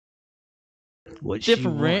What she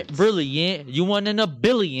Different, wants. brilliant. You one in a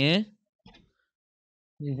billion.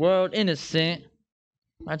 World innocent.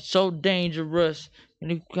 That's so dangerous.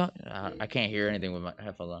 And you got, I can't hear anything with my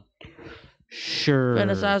headphones on. Sure.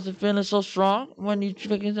 Fantasize and feeling so strong when you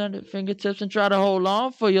fingers on the fingertips and try to hold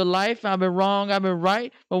on for your life. I've been wrong, I've been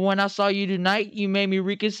right. But when I saw you tonight, you made me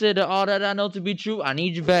reconsider all that I know to be true. I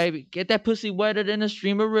need you, baby. Get that pussy wetter than a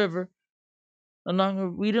stream of river. Along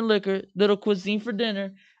with weed and liquor, little cuisine for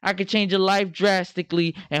dinner. I could change your life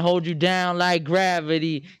drastically and hold you down like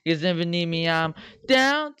gravity. Cause if you need me, I'm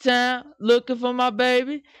downtown looking for my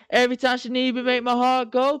baby. Every time she need me, make my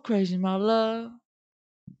heart go crazy, my love.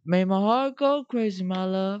 Make my heart go crazy, my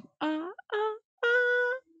love. Ah, ah,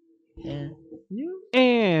 ah. And you.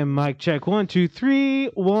 And mic check. 1, 2, 3.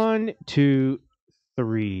 1, 2,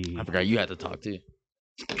 3. I forgot you had to talk too.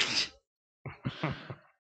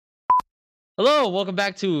 Hello, welcome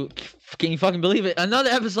back to, can you fucking believe it?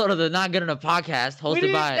 Another episode of the Not Good Enough podcast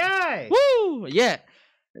hosted by. Die. Woo! Yeah.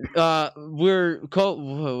 What do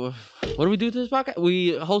we do to this podcast?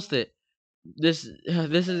 We host it. This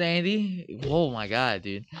is Andy. Oh my god,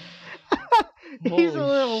 dude. He's a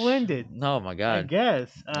little winded. Oh my god. I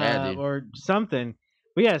guess. Yeah, dude. Or something.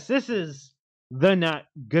 But yes, this is the Not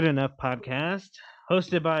Good Enough podcast,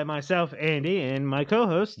 hosted by myself, Andy, and my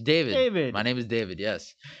co-host, David. My name is David,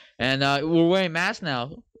 yes. And we're wearing masks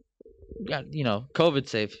now. We got, COVID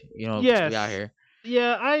safe, Yes. we out here.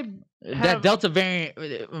 Yeah, That Delta variant,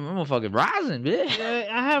 I'm fucking rising, bitch.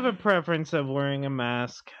 I have a preference of wearing a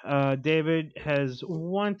mask. David has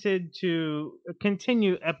wanted to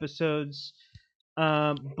continue episodes,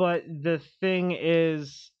 but the thing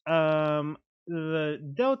is, the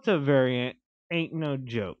Delta variant ain't no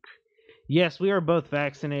joke. Yes, we are both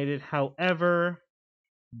vaccinated. However,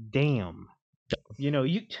 damn, you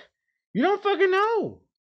don't fucking know.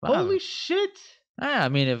 Wow. Holy shit. I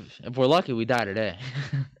mean, if we're lucky, we die today.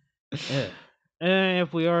 Yeah. And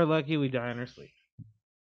if we are lucky, we die in our sleep.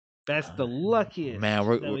 That's the luckiest. Man,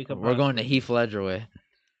 we're going to Heath Ledger way.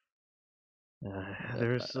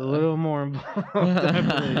 There's a little more involved, I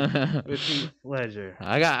believe, with Heath Ledger.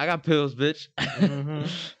 I got pills, bitch. Mm-hmm.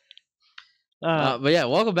 But yeah,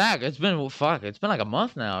 welcome back. It's been like a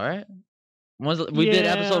month now, right? We did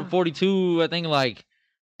episode 42. I think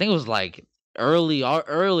it was like early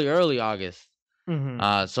August.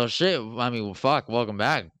 Mm-hmm. So shit. I mean, fuck. Welcome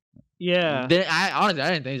back. Yeah. I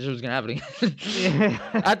didn't think this was gonna happen again.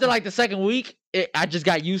 After like the second week, I just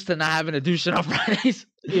got used to not having to do shit on Fridays.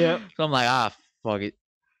 Yeah. So I'm like, fuck it.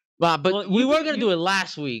 But we were gonna do it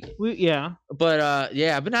last week. But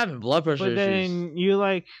I've been having blood pressure But issues. then you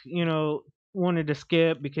wanted to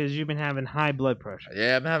skip because you've been having high blood pressure.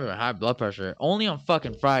 Yeah, I've been having high blood pressure. Only on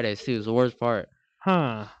fucking Fridays too. Is the worst part.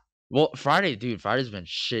 Huh. Well, Friday's been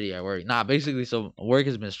shitty at work. Nah, basically, so work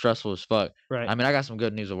has been stressful as fuck. Right. I mean, I got some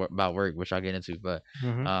good news about work, which I'll get into, but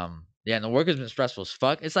Mm-hmm. yeah, and the work has been stressful as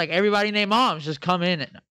fuck. It's like everybody named moms just come in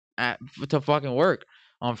to fucking work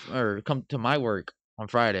or come to my work on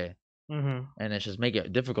Friday, Mm-hmm. and it's just make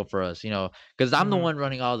it difficult for us, because I'm the one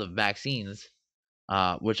running all the vaccines,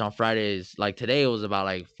 which on Fridays, like today, it was about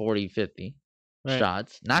like 40, 50. Right.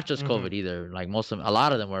 Shots, not just Mhm. COVID either. Like a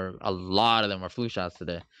lot of them were flu shots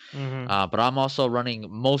today. Mm-hmm. But I'm also running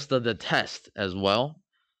most of the tests as well.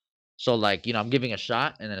 So like, I'm giving a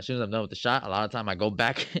shot, and then as soon as I'm done with the shot, a lot of time I go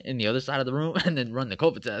back in the other side of the room and then run the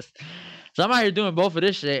COVID test. So I'm out here doing both of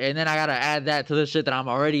this shit, and then I gotta add that to the shit that I'm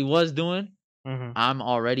already was doing.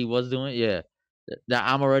 Mm-hmm. Yeah. That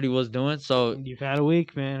I'm already was doing. So You've had a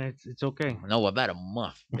week, man. It's okay. no, about a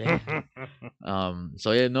month, man.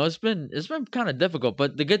 So yeah, no, it's been kind of difficult,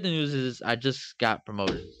 but the good news is I just got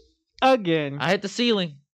promoted Again. I hit the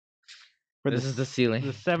ceiling. This is the ceiling.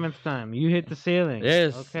 The 7th time you hit the ceiling.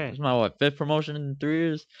 Yes. Okay. It's my 5th promotion in 3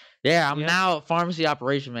 years. Yeah, I'm now pharmacy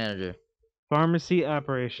operation manager. Pharmacy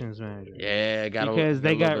operations manager. Yeah, because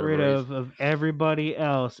they got rid of everybody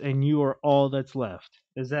else, and you are all that's left.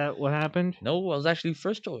 Is that what happened? No, I was actually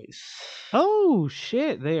first choice. Oh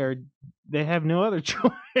shit! They have no other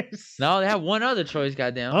choice. No, they have one other choice.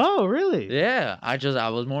 Goddamn. Oh really? Yeah, I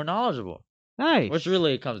was more knowledgeable. Nice. Which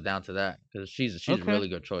really comes down to that, because she's a really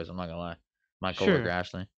good choice. I'm not gonna lie. My coworker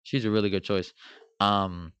Ashley, she's a really good choice.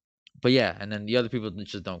 But yeah, and then the other people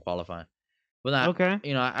just don't qualify. But okay.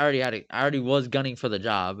 I already was gunning for the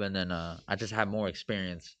job, and then I just had more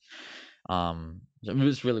experience. So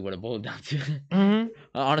it's really what it boiled down to. Mm-hmm.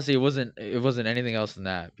 Honestly, it wasn't anything else than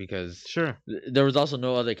that, because there was also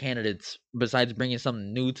no other candidates besides bringing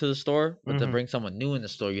something new to the store. But to bring someone new in the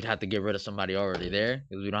store, you'd have to get rid of somebody already there,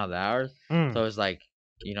 because we don't have the hours. So it's like,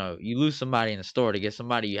 you lose somebody in the store to get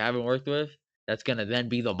somebody you haven't worked with that's gonna then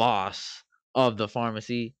be the boss of the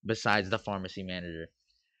pharmacy besides the pharmacy manager.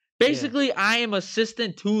 Basically, I am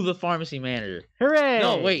assistant to the pharmacy manager. Hooray!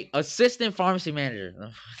 No, wait, assistant pharmacy manager.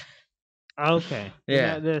 Okay.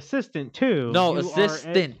 Yeah. The assistant too. No, You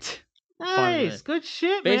assistant. Nice. Good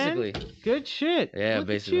shit, Basically. man. Good shit. Yeah, Look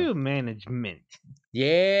basically. At you, management.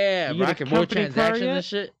 Yeah, You get a rocking more company car transactions yet? and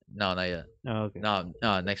shit. No, not yet. Oh, okay.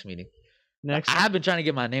 No, next meeting. Next, I have been trying to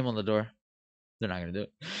get my name on the door. They're not gonna do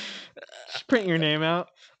it. just print your name out.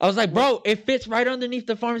 I was like, bro, it fits right underneath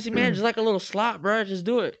the pharmacy manager. It's like a little slot, bro. Just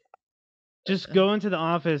do it. Just go into the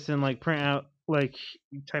office and like print out, like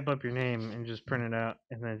you type up your name and just print it out,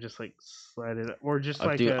 and then just like slide it, or just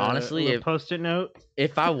like dude, honestly, a post-it note.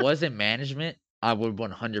 If I wasn't management, I would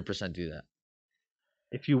 100% do that.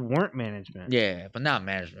 If you weren't management, yeah, but not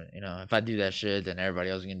management. You know, if I do that shit, then everybody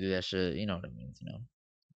else is gonna do that shit. You know what I mean?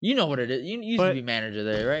 You know what it is. You used to be manager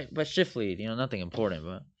there, right? But shift lead. You know, nothing important,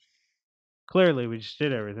 but clearly we just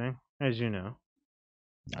did everything, as you know.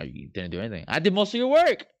 No, you didn't do anything. I did most of your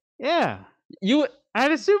work. Yeah. I had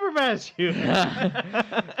to supervise you.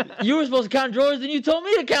 You were supposed to count drawers, then you told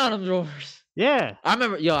me to count them drawers. Yeah. I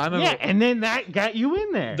remember. Yeah, and then that got you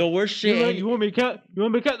in there. The worst shit. Like, you want me to count? You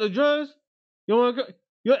want me to count the drawers? You want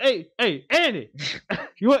to? Hey, Andy.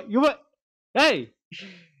 You what? Hey.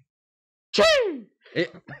 Ching.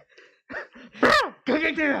 Go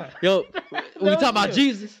get that. Yo, we talk about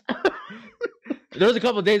Jesus. There was a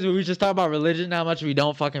couple of days where we just talk about religion, how much we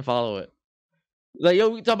don't fucking follow it. Like, yo,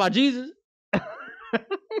 we talk about Jesus.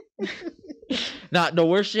 Nah, the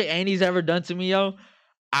worst shit Andy's ever done to me, yo.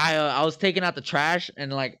 I was taking out the trash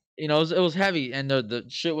and like, you know, it was heavy and the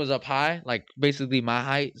shit was up high, like basically my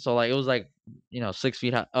height. So like it was like, you know, 6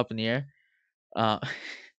 feet up in the air. And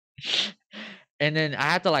then I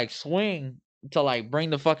had to like swing to like bring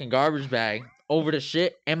the fucking garbage bag over the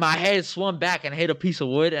shit, and my head swung back and hit a piece of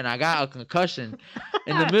wood, and I got a concussion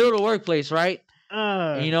in the middle of the workplace, right?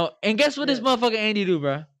 You know, and guess what this motherfucker Andy do,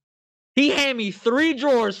 bro? He handed me 3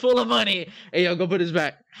 drawers full of money. Hey, yo, go put this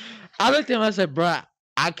back. I looked at him, I said, bro,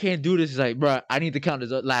 I can't do this. He's like, bro, I need to count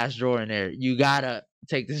this last drawer in there. You gotta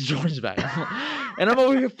take this drawers back. And I'm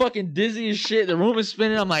over here fucking dizzy as shit. The room is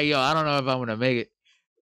spinning. I'm like, yo, I don't know if I'm gonna make it.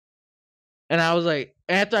 And I was like,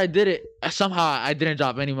 after I did it, somehow I didn't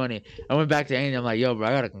drop any money. I went back to Andy. I'm like, yo, bro,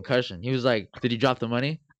 I got a concussion. He was like, did you drop the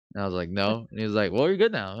money? And I was like, no. And he was like, well, you're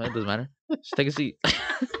good now. It doesn't matter. Just take a seat.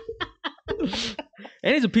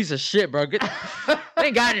 Andy's a piece of shit, bro.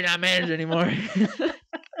 Thank God you're not manager anymore.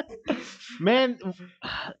 Man,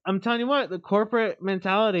 I'm telling you what, the corporate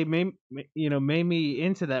mentality made me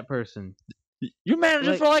into that person. You're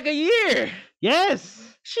manager for like a year. Yes.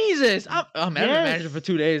 Jesus. I'm manager for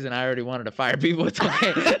 2 days and I already wanted to fire people. It's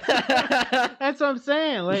okay. That's what I'm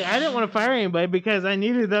saying. Like, I didn't want to fire anybody because I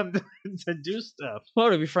needed them to do stuff.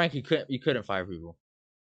 Well, to be frank, you couldn't fire people.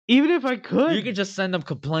 Even if I could. You could just send them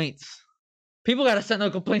complaints. People got to send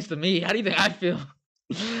them complaints to me. How do you think I feel?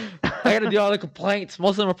 I got to do all the complaints.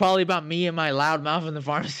 Most of them are probably about me and my loud mouth in the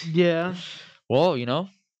pharmacy. Yeah. Well, you know.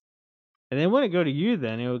 And then when it go to you,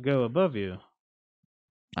 then it will go above you.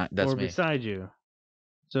 That's or me. Beside you.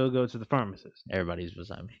 So it'll go to the pharmacist. Everybody's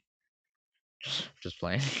beside me. Just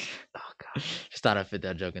playing. Oh, God. Just thought I'd fit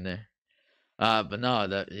that joke in there. But no,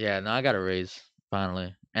 I got a raise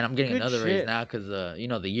finally. And I'm getting another raise now because, you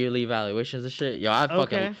know, the yearly evaluations and shit. Yo, I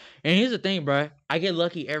fucking... Okay. And here's the thing, bro. I get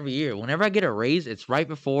lucky every year. Whenever I get a raise, it's right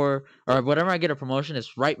before... Or whenever I get a promotion,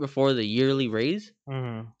 it's right before the yearly raise.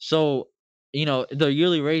 Mm-hmm. So, you know, the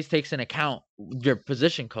yearly raise takes into account your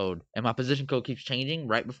position code. And my position code keeps changing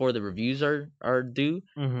right before the reviews are due.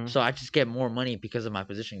 Mm-hmm. So I just get more money because of my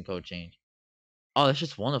position code change. Oh, that's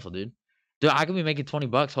just wonderful, dude. Dude, I could be making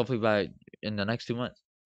 $20 hopefully in the next 2 months.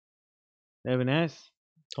 That'd be nice.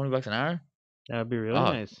 $20 an hour? That would be really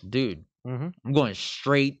nice. Dude. Mm-hmm. I'm going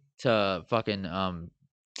straight to fucking,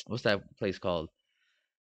 what's that place called?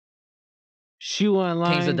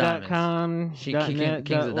 ShoeOnline.com.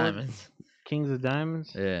 Kings of Diamonds. Kings of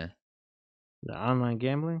Diamonds? Yeah. The online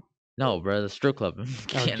gambling? No, bro. The strip club in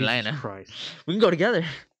Atlanta. Jesus Christ. We can go together.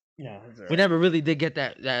 Yeah, that's all right. We never really did get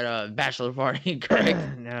that bachelor party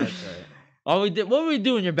correct. No, that's right. All we did, what were we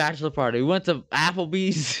doing your bachelor party? We went to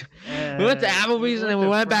Applebee's. We went to Applebee's and then we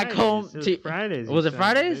went back home. It was Fridays. Was it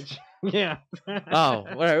Fridays? Yeah. Oh,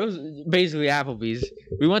 whatever. It was basically Applebee's.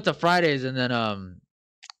 We went to Fridays and then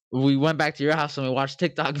we went back to your house and we watched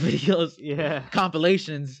TikTok videos. Yeah.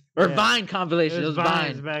 Compilations or Vine compilations. It was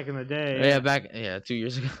Vine back in the day. Yeah, 2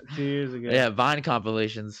 years ago. 2 years ago. Yeah, Vine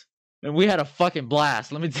compilations. And we had a fucking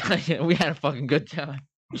blast. Let me tell you, we had a fucking good time.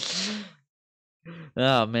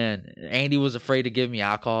 Oh man, Andy was afraid to give me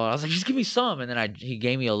alcohol. I was like, just give me some, and then he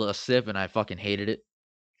gave me a little sip, and I fucking hated it.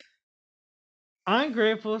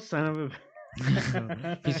 Ungrateful son of a.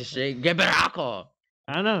 Piece of shit. Get better alcohol.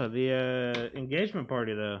 I don't know the engagement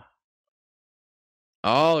party though.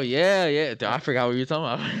 Oh yeah. Dude, I forgot what you were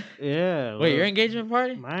talking about. Yeah. Wait, your Well, engagement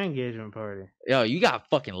party? my engagement party. Yo, you got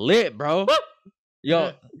fucking lit, bro.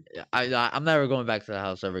 Yo, I'm never going back to the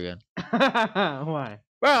house ever again. Why?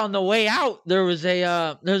 Bro, on the way out, there's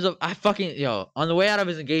on the way out of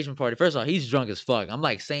his engagement party, first of all, he's drunk as fuck. I'm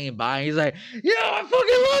like saying bye, and he's like, yo, I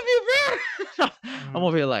fucking love you, bro. I'm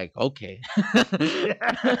over here like, okay.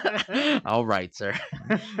 All right, sir.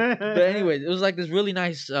 But anyway, it was like this really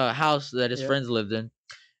nice house that his friends lived in,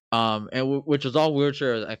 which was all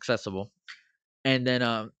wheelchair accessible. And then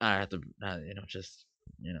I have to, just,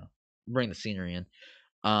 bring the scenery in.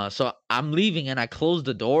 So I'm leaving and I close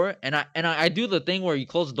the door and I do the thing where you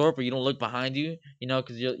close the door but you don't look behind you,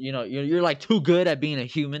 because you're like too good at being a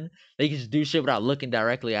human that you can just do shit without looking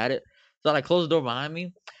directly at it. So I close the door behind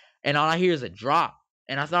me and all I hear is a drop.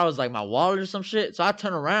 And I thought it was like my wallet or some shit. So I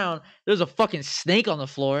turn around, there's a fucking snake on the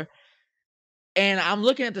floor. And I'm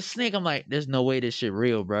looking at the snake, I'm like, there's no way this shit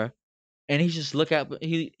real, bro. And he's just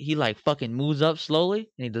he like fucking moves up slowly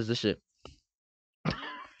and he does this shit. And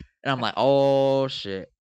I'm like, oh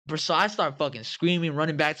shit. So I start fucking screaming,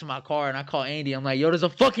 running back to my car, and I call Andy. I'm like, yo, there's a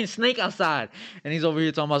fucking snake outside. And he's over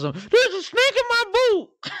here talking about something. There's a snake in my boot.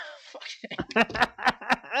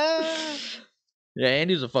 Yeah,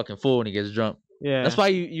 Andy's a fucking fool when he gets drunk. Yeah. That's why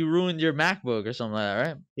you ruined your MacBook or something like that,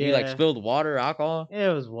 right? Yeah. You like spilled water, alcohol.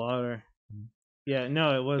 It was water. Yeah,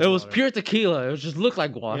 no, it was. It was water. pure tequila. It just looked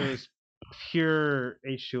like water. It was pure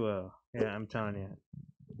H2O. Yeah, I'm telling you.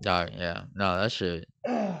 Yeah. No, that shit.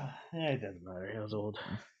 It doesn't matter. It was old.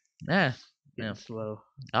 Yeah. Getting slow.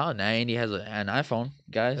 Oh, now Andy has an iPhone,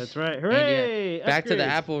 guys. That's right. Hooray! Back to the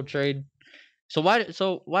Apple trade. So why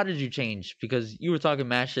did you change? Because you were talking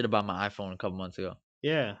mad shit about my iPhone a couple months ago.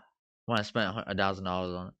 Yeah. When I spent $1,000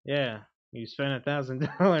 on it. Yeah. You spent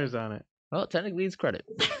 $1,000 on it. Well, technically it's credit.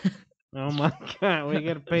 Oh my god, we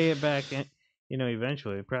gotta pay it back,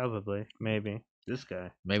 eventually, probably, maybe. This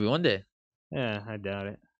guy. Maybe one day. Yeah, I doubt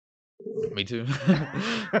it. Me too.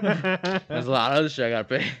 There's a lot of other shit I gotta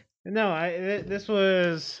pay. No, this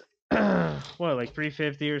was what, like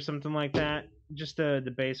 $350 or something like that. Just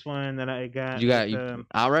the base one that I got. You got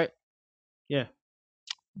outright? Yeah.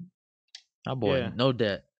 Oh boy, yeah. No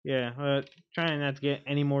debt. Yeah, trying not to get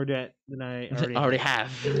any more debt than I already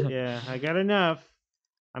have. Yeah, I got enough.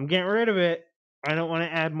 I'm getting rid of it. I don't want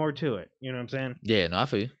to add more to it. You know what I'm saying? Yeah, no, I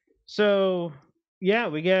feel you. So yeah,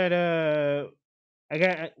 we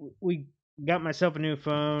got myself a new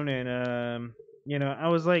phone, and I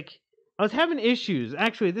was having issues.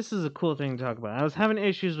 Actually, this is a cool thing to talk about. I was having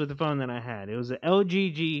issues with the phone that I had. It was an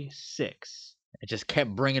LG G6. It just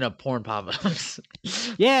kept bringing up porn pop-ups.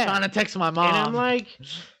 Yeah, trying to text my mom, and I'm like,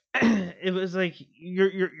 it was like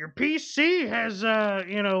your PC has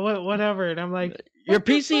whatever, and I'm like, your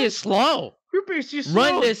PC is slow. Your PC is slow.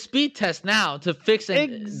 Run this speed test now to fix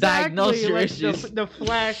and diagnose your issues. The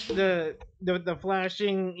flash, the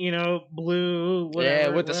flashing, blue. Whatever, yeah,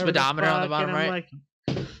 with the speedometer on the bottom, and right? I'm like,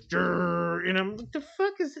 and I'm like, the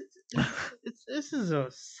fuck is it? This is a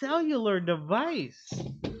cellular device.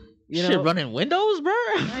 Shit, running Windows, bro?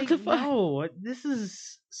 What the fuck? No, this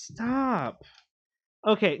is stop.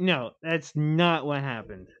 Okay, no, that's not what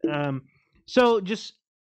happened. So just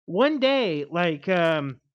one day,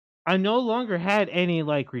 I no longer had any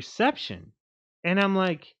reception, and I'm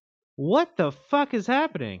like, what the fuck is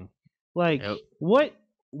happening? What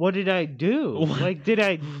did I do? What? Did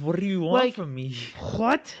I? What do you want from me?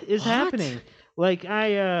 What is happening?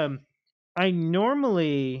 I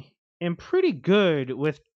normally am pretty good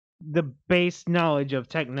with the base knowledge of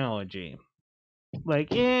technology.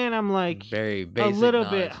 And I'm very basic a little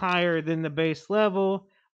knowledge. bit higher than the base level,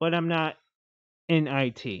 but I'm not in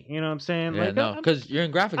IT. You know what I'm saying? Yeah, no, because you're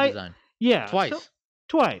in graphic design. Yeah. Twice.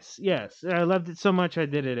 Twice, yes. I loved it so much I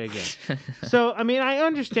did it again. So, I mean, I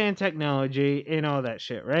understand technology and all that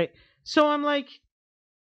shit, right? So I'm like,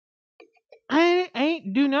 I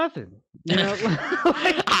ain't do nothing.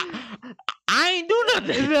 I ain't do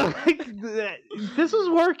nothing. This was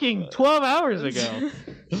working 12 hours ago.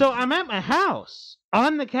 So I'm at my house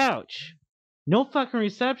on the couch. No fucking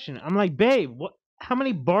reception. I'm like, babe, how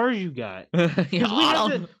many bars you got? Because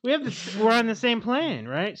we're on the same plan,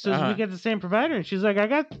 right? So we get the same provider. And she's like, I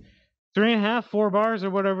got 3.5, 4 bars or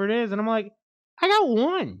whatever it is. And I'm like, I got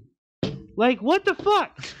 1. What the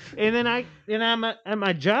fuck? And then I'm at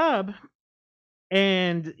my job.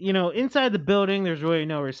 And, inside the building, there's really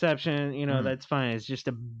no reception. That's fine. It's just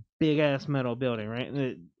a big ass metal building, right?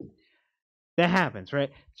 And that happens,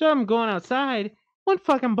 right? So I'm going outside, 1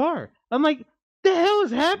 fucking bar. I'm like, the hell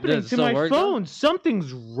is happening Does it to still my work, though? phone?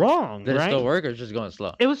 Something's wrong, Did it right? still work or it's just going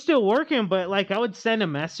slow? It was still working, but like I would send a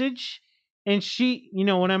message and she,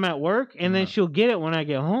 when I'm at work, and then she'll get it when I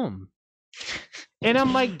get home. And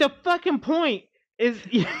I'm like, the fucking point is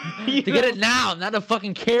to get it now, not a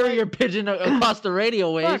fucking carrier pigeon across the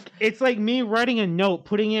radio waves. Fuck, it's like me writing a note,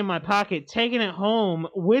 putting it in my pocket, taking it home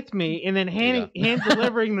with me, and then hand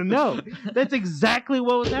delivering the note. That's exactly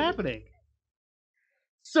what was happening.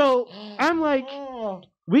 So I'm like,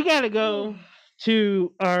 we gotta go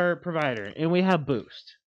to our provider, and we have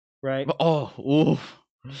Boost, right? Oh, oof.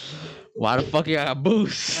 Why the fuck you got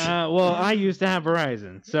Boost? Well, I used to have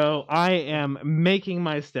Verizon, so I am making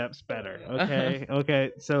my steps better. Okay,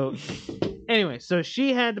 okay. So anyway, so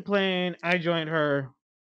she had the plan. I joined her.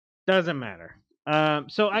 Doesn't matter.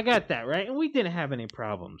 So I got that right, and we didn't have any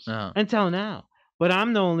problems until now. But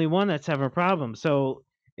I'm the only one that's having problems. So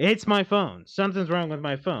it's my phone. Something's wrong with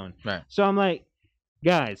my phone. Right. So I'm like,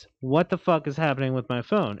 guys, what the fuck is happening with my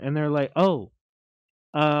phone? And they're like, oh,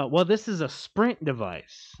 well, this is a Sprint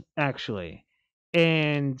device, actually.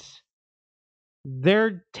 And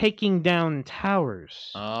they're taking down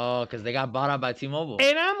towers. Oh, because they got bought out by T-Mobile.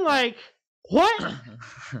 And I'm like, what?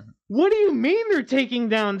 What do you mean they're taking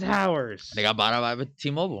down towers? They got bought out by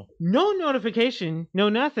T-Mobile. No notification, no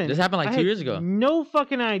nothing. This happened like 2 years ago. No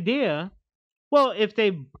fucking idea. Well, if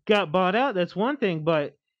they got bought out, that's one thing,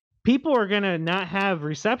 but people are gonna not have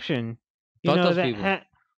reception. Fuck those people.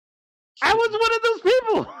 I was one of those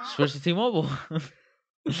people. Switch to T-Mobile.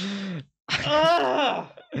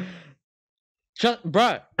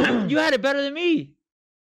 Bruh, you had it better than me.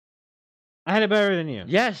 I had it better than you.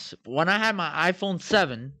 Yes. When I had my iPhone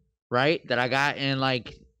 7, right, that I got in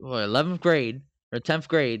like 11th grade or 10th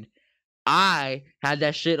grade, I had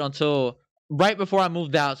that shit until right before I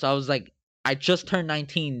moved out. So I was like, I just turned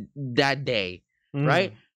 19 that day,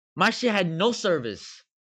 right? My shit had no service.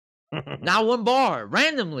 Not one bar.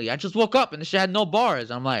 Randomly. I just woke up and the shit had no bars.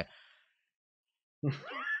 I'm like,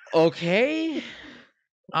 okay.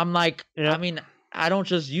 I'm like, I mean, I don't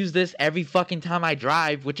just use this every fucking time I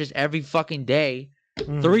drive, which is every fucking day,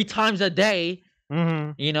 3 times a day,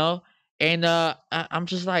 you know? And I'm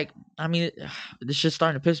just like, I mean, this shit's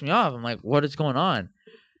starting to piss me off. I'm like, what is going on?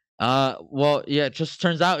 Well, yeah, it just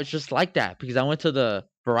turns out it's just like that because I went to the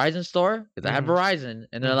Verizon store because I had Verizon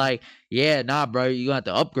and they're like, yeah, nah, bro, you gonna have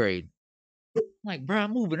to upgrade. I'm like, bro,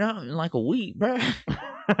 I'm moving out in like a week, bro.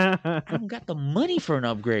 I don't got the money for an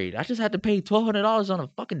upgrade. I just had to pay $1,200 on a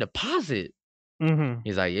fucking deposit.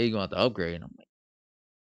 He's like, yeah, you're gonna have to upgrade. And I'm like,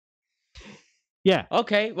 yeah,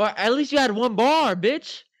 okay, well, at least you had 1 bar,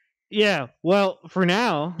 bitch. Yeah, well, for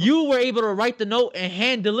now, you were able to write the note and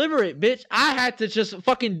hand deliver it, bitch. I had to just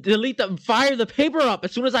fucking fire the paper up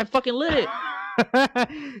as soon as I fucking lit it.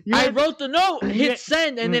 I wrote the note, hit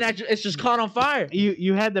send, and then it's just caught on fire.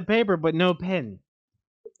 You had the paper, but no pen.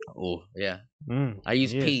 Oh yeah, I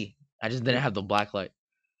used P. I just didn't have the black light.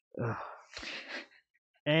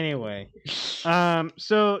 Anyway,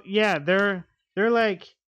 so yeah, they're like.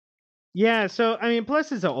 Yeah, so I mean,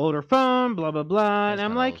 plus it's an older phone, blah blah blah, and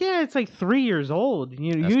I'm like, old. Yeah, it's like 3 years old.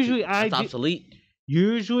 You know, usually that's obsolete.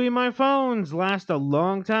 Usually my phones last a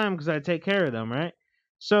long time because I take care of them, right?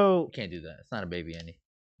 So you can't do that. It's not a baby, Andy.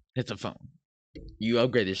 It's a phone. You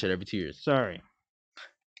upgrade this shit every 2 years. Sorry.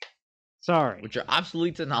 With your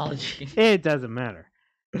obsolete technology, it doesn't matter.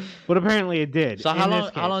 But apparently it did. So how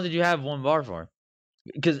long did you have 1 bar for?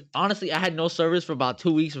 Because honestly, I had no service for about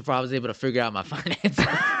 2 weeks before I was able to figure out my finances.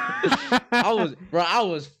 I was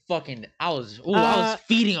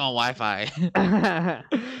feeding on Wi-Fi.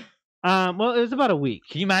 Well, it was about a week.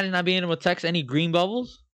 Can you imagine not being able to text any green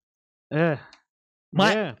bubbles? My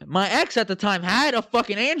ex at the time had a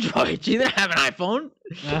fucking Android. She didn't have an iPhone.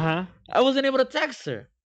 I wasn't able to text her.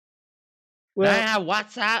 Well, I have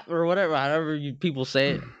WhatsApp or whatever, however you people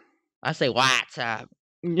say it. I say WhatsApp.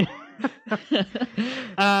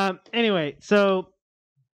 Anyway, so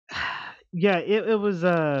yeah, it was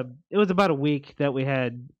about a week that we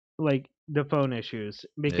had like the phone issues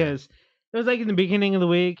because it was like in the beginning of the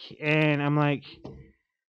week, and I'm like,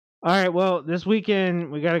 all right, well, this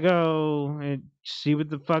weekend we gotta go and see what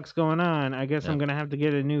the fuck's going on. I guess I'm gonna have to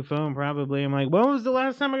get a new phone probably. I'm like, when was the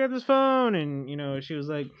last time I got this phone? And she was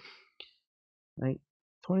like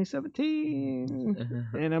 2017,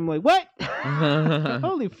 and I'm like, what?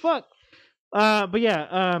 Holy fuck. But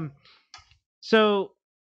yeah, so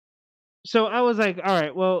I was like, all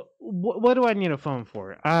right, well, what do I need a phone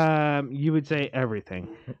for? You would say everything.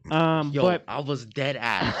 But I was dead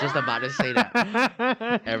ass just about to say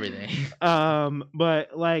that. Everything. But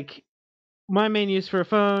like my main use for a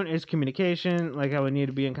phone is communication. Like, I would need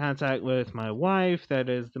to be in contact with my wife. That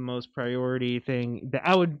is the most priority thing that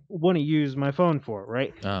I would want to use my phone for,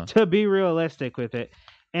 right? Oh. To be realistic with it.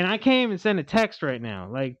 And I can't even send a text right now.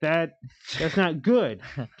 Like, that's not good.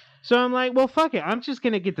 So I'm like, well, fuck it. I'm just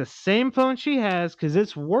gonna get the same phone she has because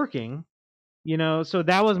it's working. So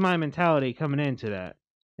that was my mentality coming into that.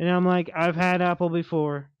 And I'm like, I've had Apple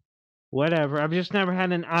before. Whatever. I've just never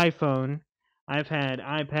had an iPhone. I've had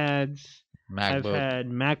iPads. I've MacBook. had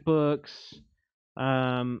MacBooks,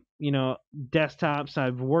 desktops.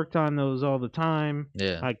 I've worked on those all the time.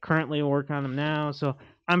 Yeah. I currently work on them now, so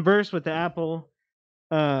I'm versed with the Apple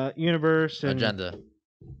universe and Agenda.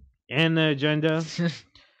 the agenda.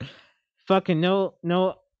 Fucking no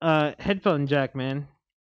headphone jack, man.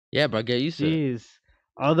 Yeah, bro, get used to it. Jeez.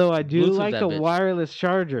 Although I do Bluetooth like that the bitch. wireless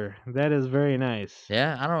charger. That is very nice.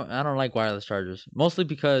 Yeah, I don't like wireless chargers. Mostly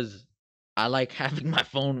because I like having my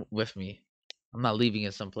phone with me. I'm not leaving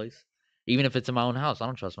it someplace. Even if it's in my own house, I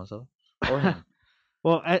don't trust myself or him.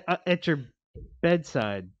 Well, at your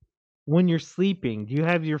bedside, when you're sleeping, do you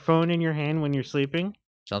have your phone in your hand when you're sleeping?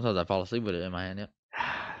 Sometimes I fall asleep with it in my hand. Yeah.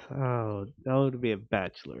 Oh, that would be a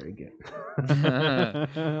bachelor again.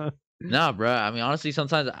 Nah, bro. I mean, honestly,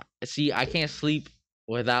 sometimes I can't sleep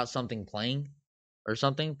without something playing or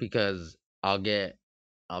something because I'll get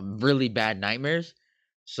really bad nightmares.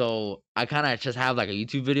 So I kind of just have like a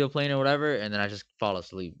YouTube video playing or whatever, and then I just fall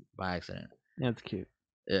asleep by accident. That's cute.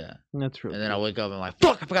 Yeah. That's real. And then I cute. wake up and I'm like,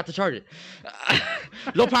 fuck, I forgot to charge it.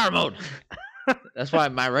 Low power mode. That's why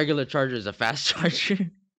my regular charger is a fast charger.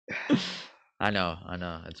 I know.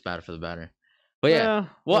 It's bad for the battery. But yeah.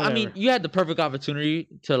 Well, I mean, whatever. you had the perfect opportunity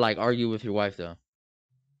to like argue with your wife though.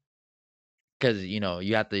 Because you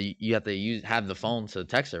have to have the phone to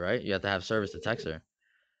text her, right? You have to have service to text her.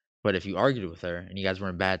 But if you argued with her and you guys were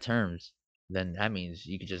in bad terms, then that means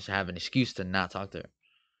you could just have an excuse to not talk to her.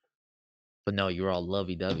 But no, you're all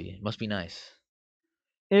lovey-dovey. It must be nice.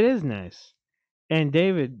 It is nice. And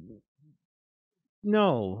David,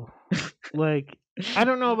 no. Like, I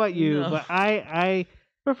don't know about you, No. but I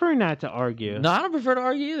prefer not to argue. No, I don't prefer to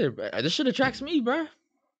argue either. This shit attracts me, bro.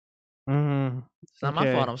 Mm-hmm. It's not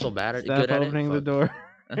my fault. I'm so bad at Stop good at it. opening the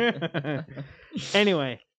Fuck. door.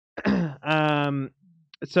 Anyway,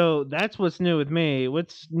 so that's what's new with me.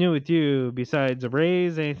 What's new with you besides a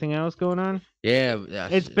raise? Anything else going on? Yeah,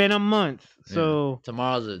 It's shit. been a month, Yeah. so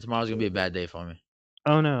tomorrow's gonna be a bad day for me.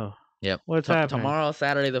 oh no. Yep. What's happening? Tomorrow,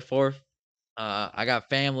 Saturday the 4th. I got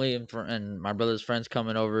family and my brother's friends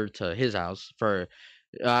coming over to his house for.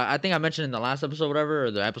 I think I mentioned in the last episode, whatever,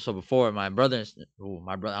 or the episode before. My brother.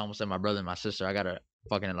 I almost said my brother and my sister. I gotta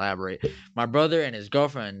fucking elaborate. My brother and his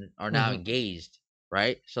girlfriend are now engaged,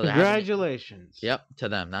 right? So Congratulations. Yep, to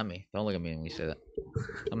them, not me. Don't look at me when you say that.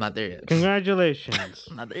 I'm not there yet. Congratulations.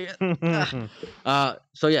 I'm not there yet.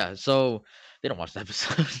 So yeah, so they don't watch the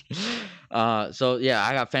episode. So yeah,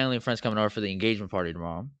 I got family and friends coming over for the engagement party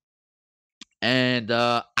tomorrow. And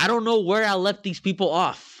I don't know where I left these people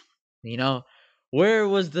off. Where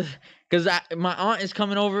was because my aunt is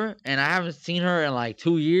coming over and I haven't seen her in like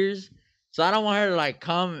 2 years. So I don't want her to like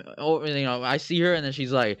come over, I see her and then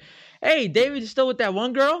she's like, "Hey, David, you still with that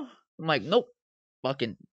one girl?" I'm like, "Nope.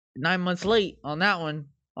 Fucking 9 months late on that one,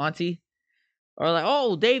 auntie." Or like,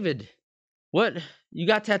 "Oh, David, what? You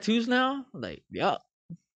got tattoos now?" I'm like, "Yup.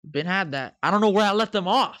 Been had that." I don't know where I left them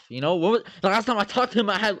off. What was the last time I talked to him?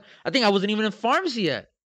 I think I wasn't even in pharmacy yet.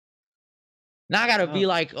 Now I gotta be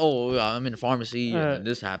like, "Oh, I'm in pharmacy and then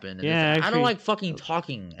this happened." And yeah, I don't actually- like fucking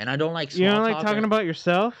talking, and I don't like small You don't like talk talking about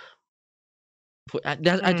yourself?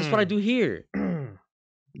 That's what I do here. Don't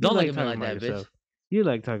look at me like that, bitch. You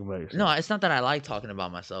like talking about yourself. No, it's not that I like talking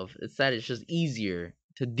about myself. It's that it's just easier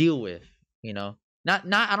to deal with. Not.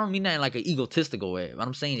 I don't mean that in like an egotistical way, but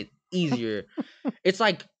I'm saying it's easier. It's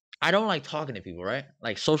like I don't like talking to people, right?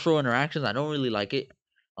 Like social interactions, I don't really like it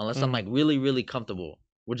unless I'm like really, really comfortable.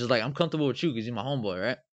 Which is like I'm comfortable with you because you're my homeboy,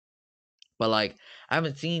 right? But like I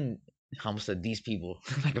haven't seen. I almost said these people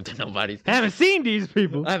like if they're nobody's. I haven't seen these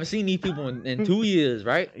people. I haven't seen these people in 2 years,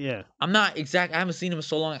 right? Yeah. I haven't seen them in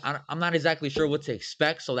so long. I'm not exactly sure what to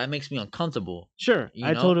expect, so that makes me uncomfortable. Sure,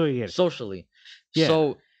 I totally get it. Socially. Yeah.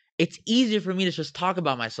 So it's easier for me to just talk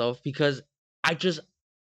about myself because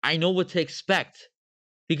I know what to expect.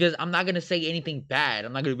 Because I'm not gonna say anything bad.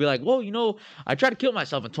 I'm not gonna be like, "Well, I tried to kill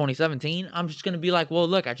myself in 2017." I'm just gonna be like, "Well,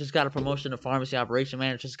 look, I just got a promotion to pharmacy operation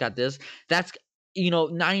manager. Just got this." That's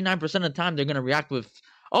 99% of the time they're gonna react with,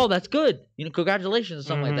 "Oh, that's good. Congratulations," or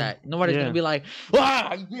something like that. Nobody's gonna be like,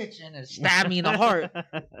 "Ah, you bitch," and stab me in the heart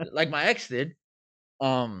like my ex did.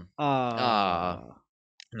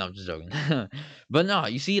 No, I'm just joking. But no,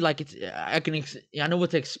 you see, like I know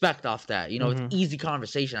what to expect off that. It's easy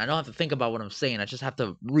conversation. I don't have to think about what I'm saying. I just have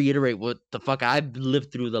to reiterate what the fuck I've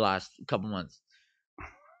lived through the last couple months.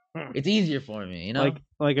 It's easier for me,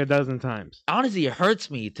 Like a dozen times. Honestly, it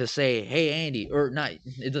hurts me to say, "Hey, Andy," or not.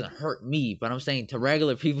 It doesn't hurt me, but I'm saying to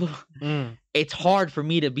regular people, it's hard for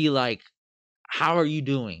me to be like, "How are you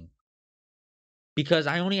doing?" Because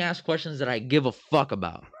I only ask questions that I give a fuck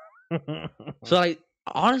about. So, like,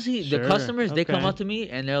 honestly, the customers, they come up to me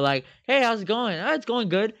and they're like, "Hey, how's it going?" "Oh, it's going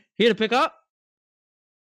good. Here to pick up?"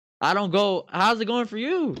 I don't go, "How's it going for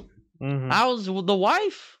you?" "How's the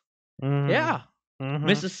wife?" "Yeah."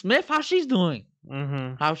 "Mrs. Smith, how she's doing?"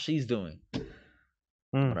 "How she's doing?"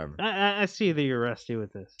 Whatever. I see that you're rusty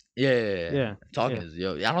with this. Yeah. Talking is,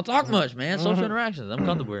 I don't talk much, man. Social interactions. I'm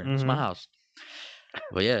comfortable here. It's my house.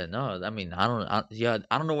 But yeah, no, I mean, I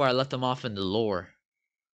don't know where I left them off in the lore.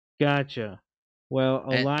 Gotcha. Well,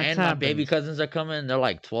 a lot's And my baby cousins are coming. They're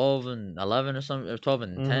like 12 and 11 or something, or 12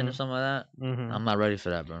 and 10 or something like that. I'm not ready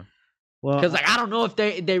for that, bro. Well, because like I don't know if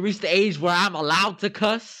they reach the age where I'm allowed to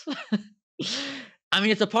cuss. I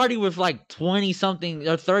mean, it's a party with like 20 something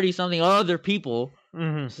or 30 something other people.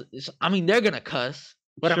 So, I mean, they're gonna cuss,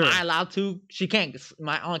 but am I allowed to? She can't.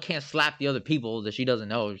 My aunt can't slap the other people that she doesn't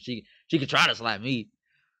know. She could try to slap me.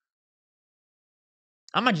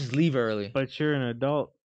 I might just leave early. But you're an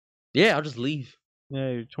adult. Yeah, I'll just leave.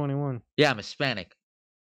 Yeah, you're 21. Yeah, I'm Hispanic.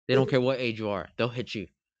 They don't care what age you are. They'll hit you.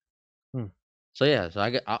 So yeah,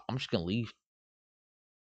 I'm just gonna leave.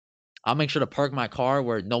 I'll make sure to park my car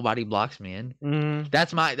where nobody blocks me in.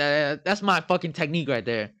 That's my fucking technique right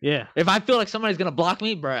there. Yeah. If I feel like somebody's gonna block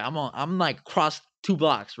me, bro, I'm like cross 2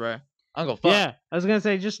 blocks, bro. I'm gonna fuck. Yeah, I was gonna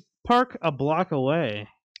say just park a block away.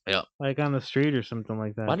 Yeah. Like on the street or something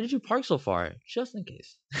like that. Why did you park so far? Just in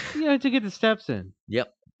case. Yeah, to get the steps in.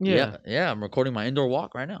 Yep. Yeah. I'm recording my indoor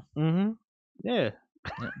walk right now. Yeah.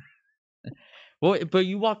 Well, but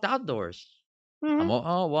you walked outdoors. I'm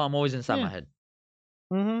always inside my head.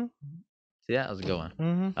 See that? How's it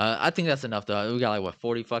going? I think that's enough though. We got like what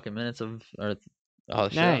 40 fucking minutes of oh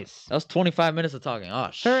shit. Nice. That was 25 minutes of talking. Oh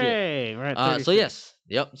shit. Hooray! Right. So yes.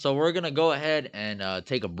 Yep. So we're gonna go ahead and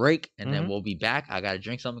take a break and then we'll be back. I gotta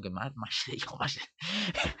drink something because my shit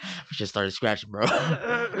just started scratching, bro.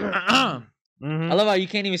 I love how you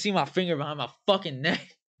can't even see my finger behind my fucking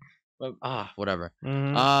neck. But, whatever.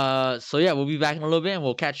 So yeah, we'll be back in a little bit and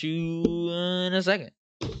we'll catch you in a second.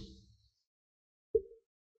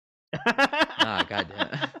 God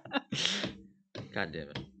damn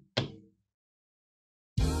it.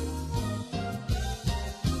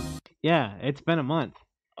 Yeah, it's been a month.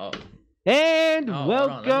 Oh. And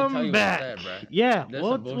welcome back. Yeah,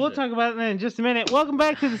 we'll talk about that in just a minute. Welcome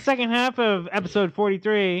back to the second half of episode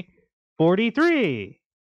 43. 43.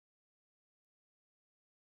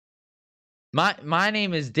 My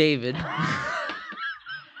name is David.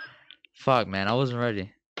 Fuck, man, I wasn't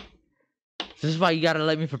ready. This is why you gotta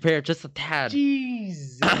let me prepare just a tad.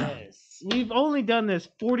 Jesus. We've only done this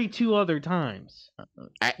 42 other times.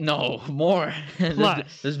 No, more.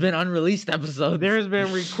 Plus. There's been unreleased episodes. There has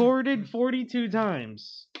been recorded 42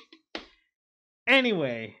 times.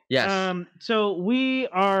 Anyway. Yes. So we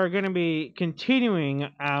are going to be continuing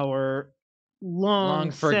our long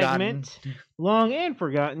and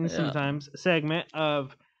forgotten sometimes segment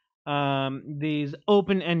of these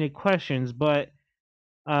open-ended questions, but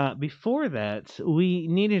before that, we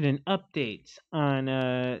needed an update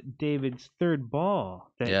on David's third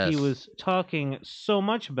ball that he was talking so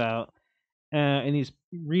much about in these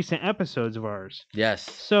recent episodes of ours. Yes.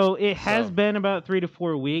 So it has been about 3 to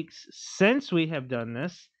 4 weeks since we have done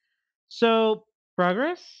this. So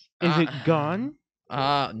progress? Is it gone?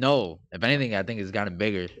 No. If anything, I think it's gotten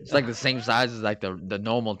bigger. It's like the same size as like the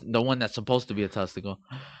normal, the one that's supposed to be a testicle.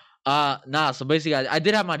 Nah. So basically, I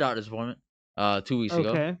did have my doctor's appointment 2 weeks ago.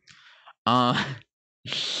 Okay.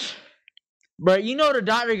 But you know the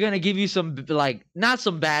doctor gonna give you some like not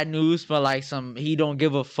some bad news, but like some he don't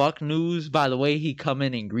give a fuck news by the way he come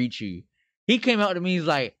in and greet you. He came out to me, he's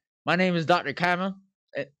like, "My name is Dr. Kama.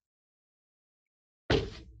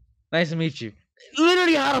 Nice to meet you."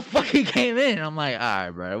 Literally how the fuck he came in. I'm like, all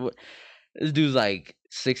right, bro. This dude's like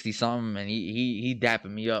 60 something, and he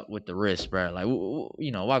dapping me up with the wrist, bro. Like,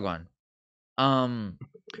 you know, wagwan.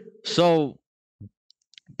 So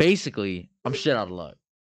basically, I'm shit out of luck.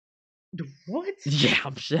 What? Yeah,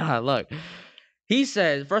 I'm shit out of luck. He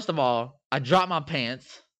said, first of all, I dropped my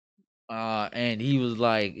pants, and he was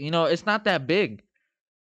like, you know, it's not that big.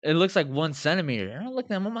 It looks like 1 centimeter. And I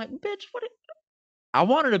looked at him, I'm like, bitch, what? I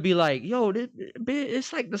wanted to be like, yo,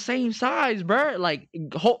 it's like the same size, bro. Like,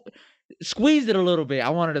 squeezed it a little bit. I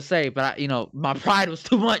wanted to say, but my pride was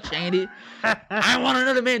too much, Andy. I don't want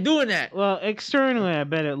another man doing that. Well, externally, I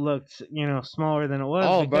bet it looked, smaller than it was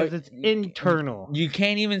Oh, bro, because it's internal. You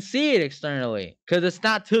can't even see it externally because it's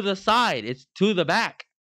not to the side; it's to the back.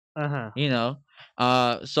 So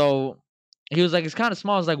he was like, it's kind of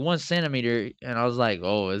small. It's like 1 centimeter, and I was like,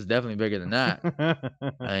 oh, it's definitely bigger than that.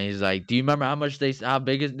 And he's like, do you remember how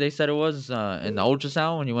big they said it was in the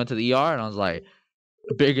ultrasound when you went to the ER? And I was like,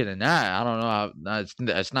 bigger than that. I don't know.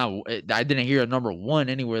 It's not. I didn't hear a number 1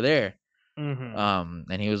 anywhere there.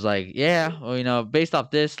 And he was like, yeah, well, based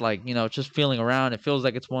off this, like, just feeling around, it feels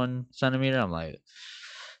like it's 1 centimeter. I'm like,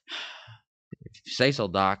 if you say so,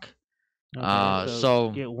 doc. Okay,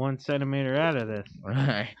 so get 1 centimeter out of this.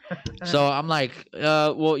 Right. So I'm like,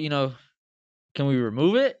 well, can we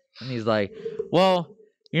remove it? And he's like, well,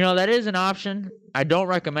 that is an option. I don't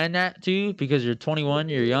recommend that to you because you're 21,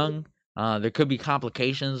 you're young. There could be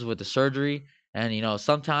complications with the surgery, and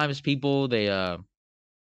sometimes people they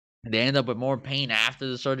end up with more pain after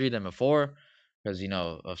the surgery than before because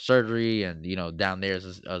of surgery, and down there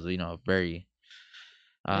is a very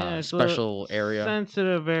special area,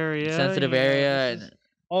 sensitive area, and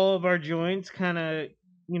all of our joints kind of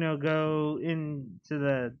go into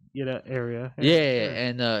the area. Yeah, sure.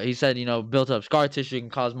 And he said built up scar tissue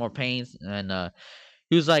can cause more pains, and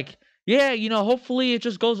he was like, yeah, hopefully it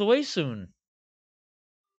just goes away soon.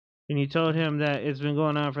 And you told him that it's been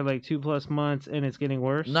going on for like 2+ months and it's getting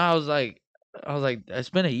worse? No, I was like, it's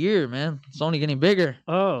been a year, man. It's only getting bigger.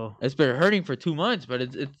 Oh, it's been hurting for 2 months, but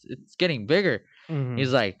it's getting bigger.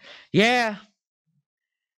 He's like, yeah.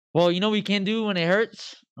 Well, what you can do when it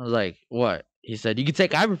hurts? I was like, what? He said, you can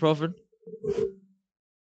take ibuprofen.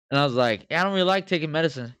 And I was like, I don't really like taking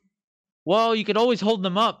medicine. Well, you could always hold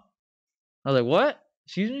them up. I was like, what?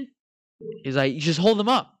 Excuse me? He's like, you just hold them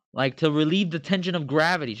up. Like, to relieve the tension of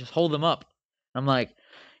gravity, just hold them up. I'm like,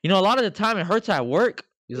 a lot of the time it hurts at work.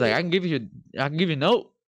 He's like, I can give you a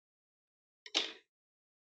note.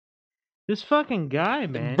 This fucking guy,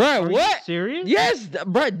 man. Bro, what? You serious? Yes,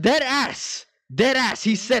 bro, dead ass.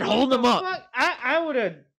 He said, hold them up. I would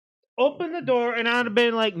have opened the door and I'd have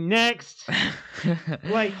been like, next.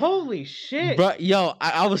 Like, holy shit. Bro, yo,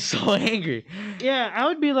 I was so angry. Yeah, I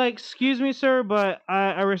would be like, excuse me, sir, but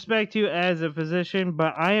I respect you as a physician,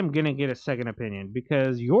 but I am going to get a second opinion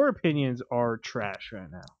because your opinions are trash right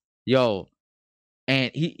now. Yo,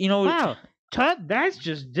 and he, wow, Tut, that's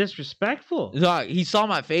just disrespectful. He saw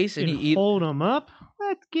my face and he hold him up.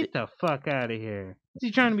 Let's get the fuck out of here. Is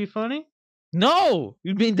he trying to be funny? No,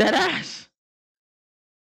 you're being dead ass.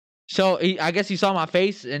 So I guess he saw my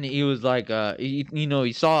face and he was like,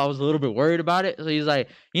 he saw I was a little bit worried about it. So he's like,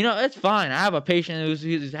 it's fine. I have a patient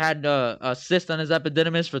who's had a cyst on his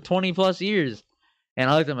epididymis for 20+ years. And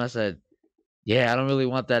I looked at him and I said, yeah, I don't really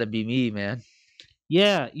want that to be me, man.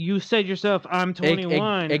 Yeah, you said yourself, I'm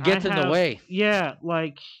 21. It gets in the way. Yeah,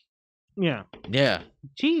 like, yeah. Yeah.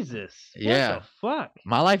 Jesus. Yeah. What the fuck?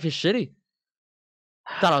 My life is shitty.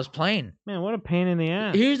 Thought I was playing. Man, what a pain in the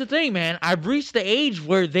ass. Here's the thing, man. I've reached the age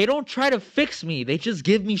where they don't try to fix me. They just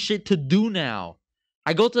give me shit to do now.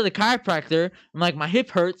 I go to the chiropractor. I'm like, my hip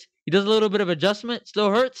hurts. He does a little bit of adjustment. Still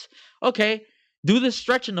hurts. Okay. Do this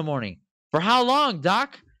stretch in the morning. For how long,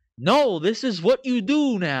 doc? No, this is what you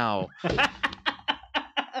do now.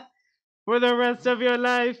 For the rest of your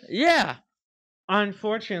life? Yeah.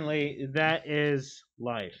 Unfortunately, that is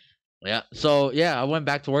life. Yeah. So, yeah, I went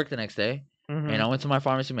back to work the next day. And I went to my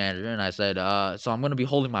pharmacy manager and I said, so I'm going to be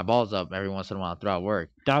holding my balls up every once in a while throughout work.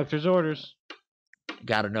 Doctor's orders.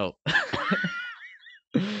 Got a note.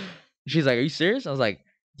 She's like, are you serious? I was like,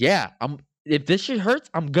 yeah, if this shit hurts,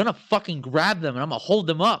 I'm going to fucking grab them and I'm going to hold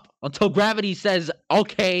them up until gravity says,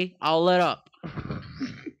 okay, I'll let up.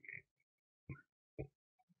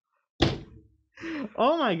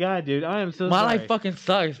 Oh my god, dude, I am so my sorry. Life fucking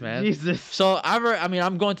sucks, man. Jesus. So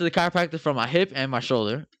I'm going to the chiropractor for my hip and my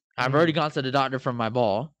shoulder. I've already gone to the doctor for my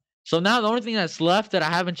ball. So now the only thing that's left that I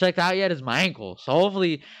haven't checked out yet is my ankle. So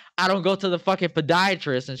hopefully I don't go to the fucking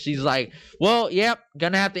podiatrist and she's like, well, yep,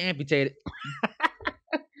 gonna have to amputate it.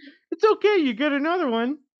 It's okay, you get another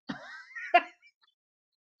one.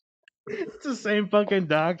 It's the same fucking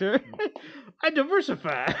doctor. I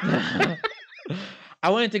diversify. I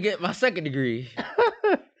went to get my second degree.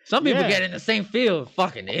 Some people get in the same field.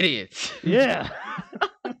 Fucking idiots. Yeah.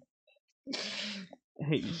 I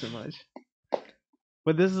hate you so much.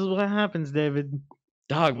 But this is what happens, David.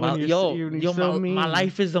 Dog, my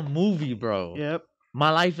life is a movie, bro. Yep. My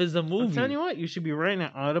life is a movie. I'm telling you what, you should be writing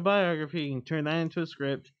an autobiography. You can turn that into a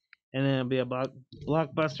script. and then it'll be a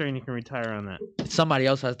blockbuster, and you can retire on that. Somebody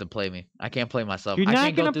else has to play me. I can't play myself. You're I not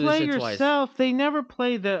can't go gonna through this play shit twice. yourself. They never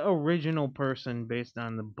play the original person based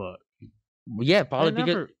on the book. Yeah,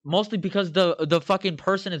 probably mostly because the fucking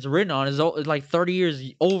person it's written on is like 30 years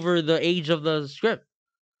over the age of the script.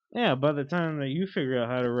 Yeah, by the time that you figure out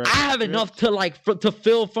how to write, I have enough to to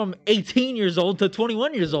fill from 18 years old to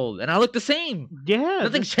 21 years old, and I look the same. Yeah,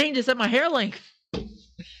 nothing changes at my hair length.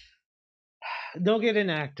 They'll get an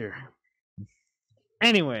actor.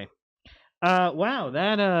 Anyway, wow,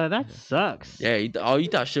 that sucks. Yeah, you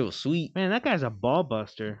thought shit was sweet. Man, that guy's a ball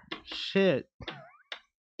buster. Shit.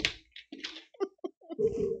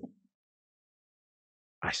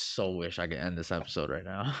 I so wish I could end this episode right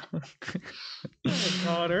now. I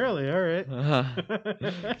called early, all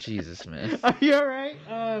right. Jesus, man. Are you all right?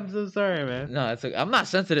 Oh, I'm so sorry, man. No, it's okay. I'm not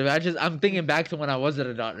sensitive. I'm thinking back to when I was at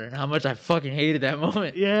a doctor and how much I fucking hated that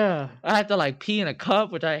moment. Yeah. I had to like pee in a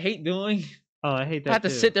cup, which I hate doing. Oh, I hate that. I had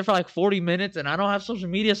to sit there for like 40 minutes, and I don't have social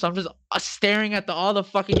media, so I'm just staring at all the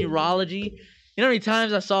fucking urology. You know how many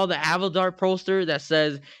times I saw the Avodart poster that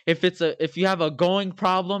says if you have a going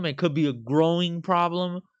problem, it could be a growing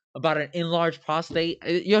problem about an enlarged prostate.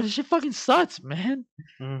 Yo, this shit fucking sucks, man.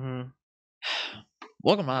 Mm-hmm.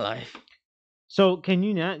 Welcome to my life. So, can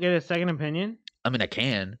you not get a second opinion? I mean, I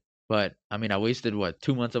can, but I mean, I wasted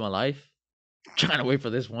 2 months of my life trying to wait for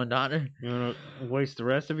this one doctor. You want to waste the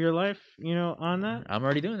rest of your life, on that? I'm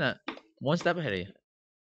already doing that. One step ahead of you.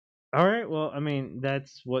 All right. Well, I mean,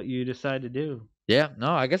 that's what you decide to do. Yeah.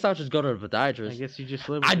 No, I guess I'll just go to the podiatrist. I guess you just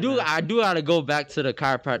live. I do gotta go back to the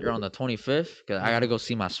chiropractor on the 25th because I gotta go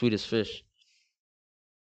see my sweetest fish.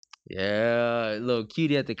 Yeah, little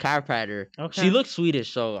cutie at the chiropractor. Okay. She looks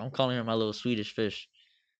Swedish, so I'm calling her my little Swedish fish.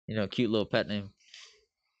 Cute little pet name.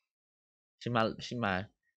 She my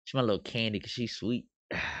little candy because she's sweet.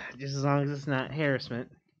 Just as long as it's not harassment.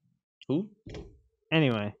 Who?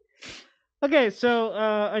 Anyway. Okay, so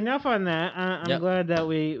enough on that. I'm glad that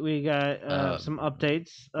we got some updates.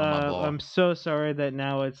 I'm so sorry that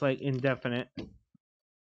now it's like indefinite.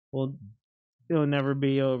 Well, it'll never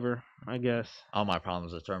be over, I guess. All my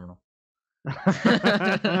problems are terminal.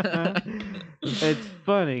 It's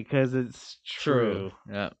funny because it's true.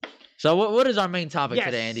 Yeah. So what is our main topic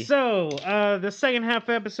today, Andy? So the second half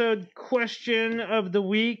episode question of the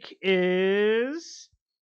week is...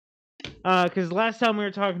 because last time we were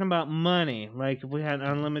talking about money, like if we had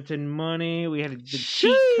unlimited money, we had the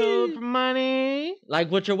cheat code for money, like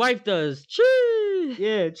what your wife does. Chee!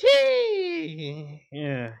 Yeah, chee!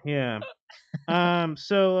 Yeah.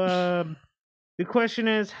 So the question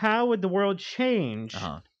is, how would the world change?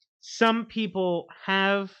 Some people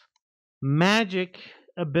have magic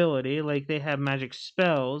ability, like they have magic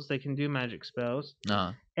spells, they can do magic spells,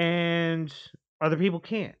 and other people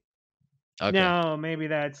can't. Okay. Now, maybe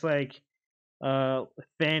that's like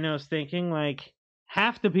Thanos thinking like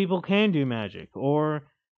half the people can do magic, or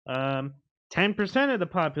 10% of the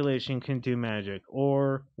population can do magic,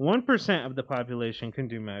 or 1% of the population can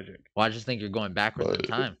do magic. Well, I just think you're going backwards in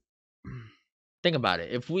time. Think about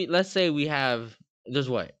it. If let's say there's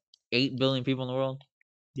 8 billion people in the world?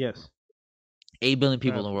 Yes. 8 billion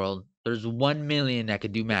people in the world. There's 1 million that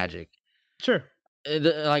could do magic. Sure.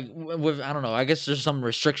 Like with I don't know. I guess there's some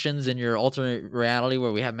restrictions in your alternate reality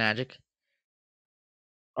where we have magic,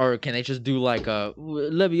 or can they just do like a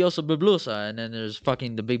Leviosa Biblusa and then there's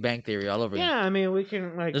fucking the Big Bang Theory all over again? Yeah, I mean we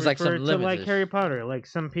can there's like some to like Harry Potter. Like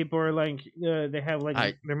some people are like they have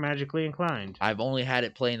like they're magically inclined. I've only had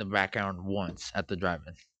it play in the background once at the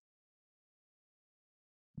drive-in.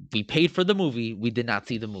 We paid for the movie. We did not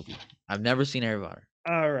see the movie. I've never seen Harry Potter.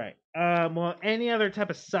 All right. Well, any other type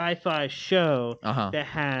of sci-fi show that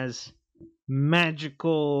has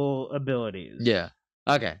magical abilities. Yeah.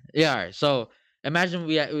 Okay. Yeah. All right. So imagine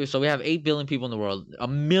we have 8 billion people in the world.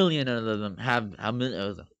 1 million of them have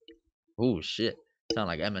oh shit! Sound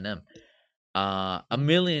like Eminem. 1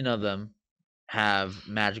 million of them have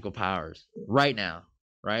magical powers right now.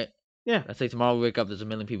 Right. Yeah. Let's say tomorrow we wake up. There's 1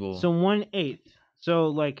 million people. So 1/8. So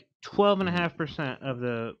like 12.5% of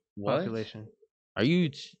the population. Are you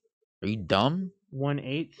dumb?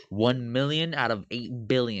 1/8. 1 million out of 8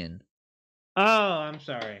 billion. Oh, I'm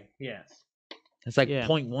sorry. Yes. It's like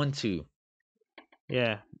 0.12.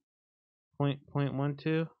 Yeah.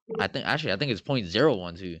 0.12. I think it's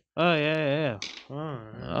 0.012. Oh yeah. Oh,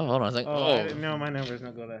 hold on. It's like I didn't know my numbers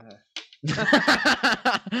don't go that high.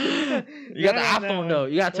 You got the iPhone though.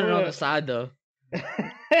 You gotta turn it on the side though.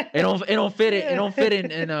 It don't fit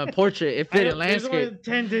in a portrait. It fit in landscape. There's only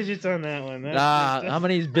 10 digits on that one. How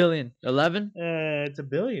many is billion? 11? It's a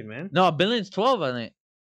billion, man. No, a billion's 12, I think.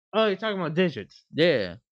 Oh, you're talking about digits.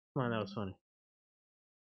 Yeah. Come on, that was funny.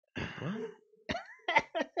 What?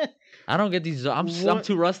 I don't get these. I'm One,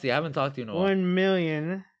 too rusty. I haven't talked to you in a while. 1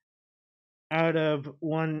 million out of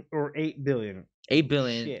 8 billion. 8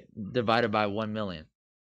 billion Shit. divided by 1 million.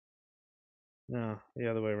 No, the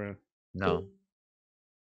other way around. No.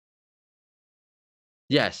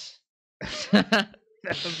 Yes.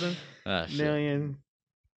 1,000 Shit. million.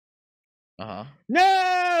 Uh-huh.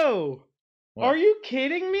 No! What? Are you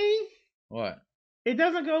kidding me? What? It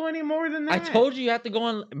doesn't go any more than that. I told you have to go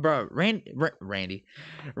on, bro. Randy. Randy.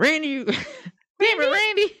 Damn it,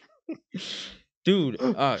 Randy. Dude.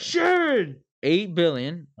 Sharon. 8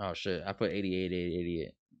 billion. Oh shit! I put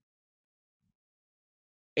 88.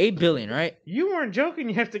 8 billion, right? You weren't joking.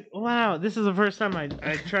 You have to. Wow, this is the first time I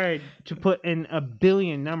tried to put in a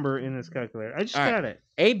billion number in this calculator. I just got it.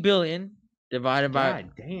 8 billion divided by.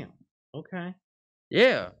 God damn. Okay.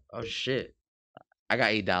 Yeah. Oh shit. I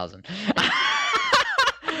got 8,000.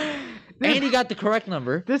 And he got the correct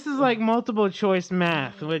number. This is like multiple choice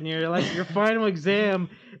math when you're like your final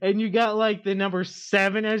exam and you got like the number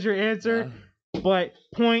 7 as your answer, but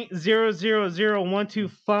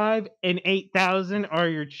 0.000125 and 8,000 are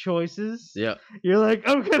your choices. Yeah. You're like,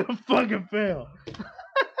 I'm gonna fucking fail.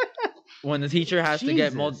 When the teacher has to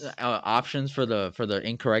get options for the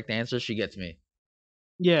incorrect answer, she gets me.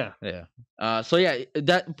 Yeah. Yeah. So yeah,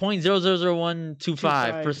 that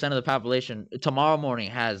 0.000125% of the population tomorrow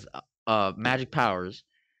morning has magic powers.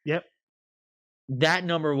 Yep. That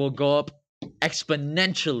number will go up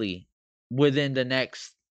exponentially within the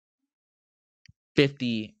next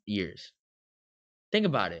 50 years. Think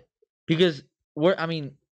about it. Because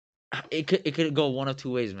it could go one of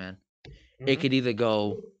two ways, man. Mm-hmm. It could either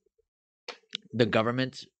go the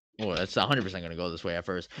government, well, it's 100% going to go this way at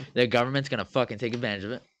first. The government's going to fucking take advantage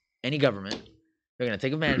of it. Any government, they're going to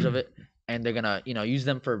take advantage of it, and they're going to, use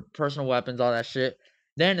them for personal weapons, all that shit.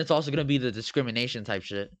 Then it's also going to be the discrimination type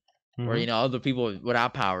shit, where, other people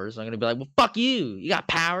without powers are going to be like, well, fuck you. You got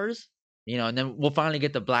powers. And then we'll finally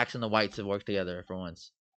get the blacks and the whites to work together for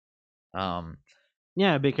once.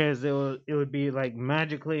 Yeah, because it would be like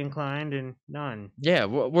magically inclined and none. Yeah,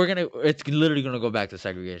 it's literally going to go back to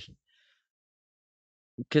segregation.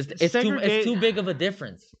 Because it's too big of a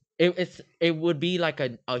difference. It would be like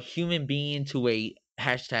a human being to a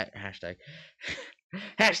hashtag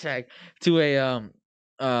to a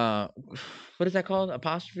what is that called?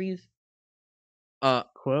 Apostrophes?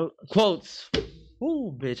 Quotes.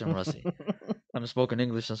 Ooh, bitch, I'm rusty. I haven't spoken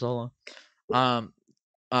English in so long.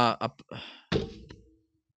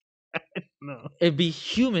 No. It'd be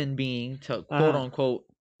human being to quote unquote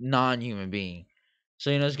non-human being.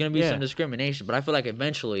 So it's gonna be some discrimination, but I feel like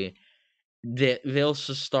eventually they'll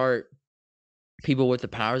start. People with the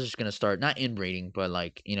powers are just gonna start not inbreeding, but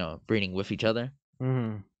like breeding with each other,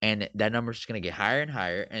 and that number's just gonna get higher and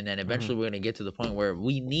higher, and then eventually we're gonna get to the point where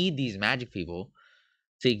we need these magic people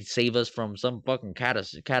to save us from some fucking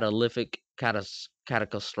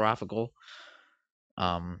catastrophical.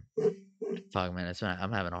 Fuck man,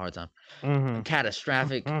 I'm having a hard time.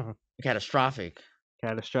 Catastrophic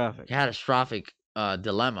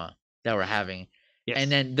dilemma that we're having,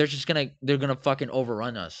 and then they're gonna fucking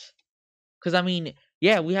overrun us. Because, we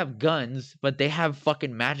have guns, but they have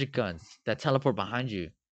fucking magic guns that teleport behind you.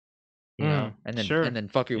 And then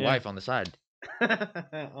fuck your wife on the side.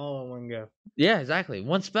 All in one go. Yeah, exactly.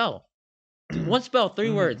 One spell.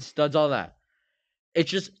 3 words does all that. It's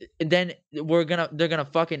just, then they're gonna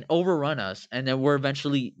fucking overrun us, and then we're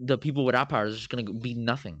eventually, the people without powers are just gonna be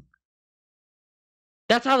nothing.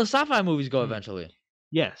 That's how the sci-fi movies go eventually.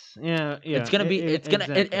 Yes. Yeah. It's gonna be.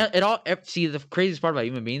 It all. See, the craziest part about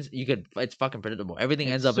human beings, it's fucking predictable. Everything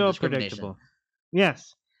ends up in discrimination. Predictable.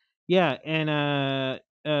 Yes. Yeah, and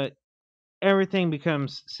everything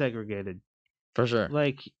becomes segregated. For sure.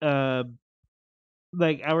 Like our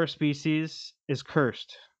species is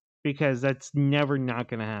cursed because that's never not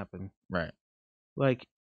gonna happen. Right. Like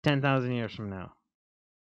 10,000 years from now,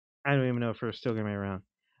 I don't even know if we're still gonna be around.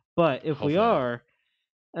 But if we are,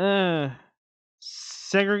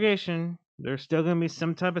 segregation, there's still going to be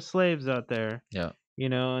some type of slaves out there. Yeah.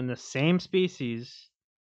 In the same species.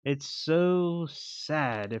 It's so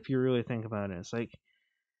sad if you really think about it. It's like,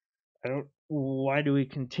 why do we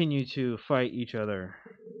continue to fight each other,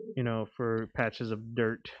 for patches of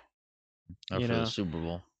dirt? Or for the Super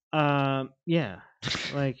Bowl. Yeah.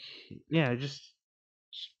 Like, yeah, just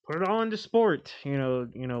put it all into sport,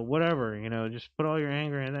 whatever, just put all your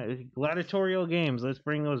anger in that. Gladiatorial games, let's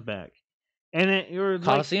bring those back. And you're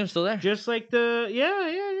Coliseum's still there. Just like let's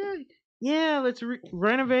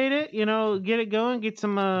renovate it, get it going, get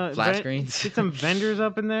some flat screens, get some vendors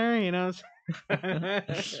up in there,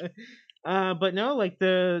 But no, like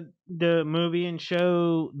the movie and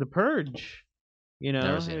show The Purge. You Never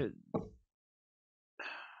know, seen it.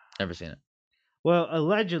 Never seen it. well,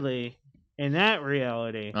 allegedly in that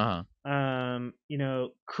reality, Uh huh.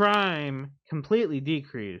 crime completely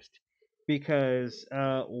decreased because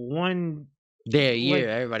Day a year,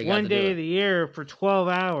 like everybody got one to do day it. of the year for 12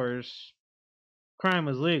 hours, crime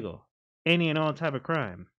was legal. Any and all type of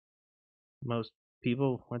crime. Most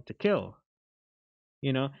people went to kill.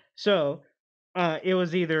 So it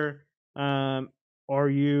was either are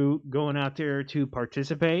you going out there to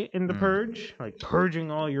participate in the Mm. purge, like purging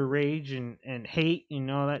all your rage and hate and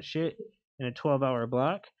all that shit in a 12-hour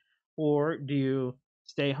block, or do you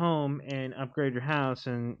stay home and upgrade your house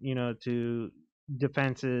and to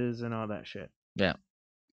defenses and all that shit. Yeah.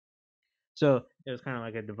 So it was kind of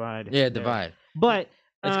like a divide Yeah. there. Divide. But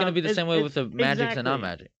It's gonna be the same way with it's the magics and non exactly.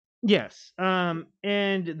 magic. Yes. And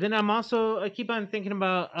then I keep on thinking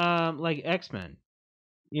about like X-Men.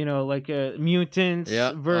 Like mutants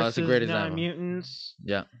Yeah. Oh, that's a versus great example. non-mutants.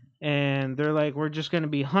 Yeah. And they're like, we're just gonna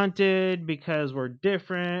be hunted because we're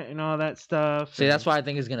different and all that stuff. See, that's And why I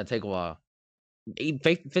think it's gonna take a while.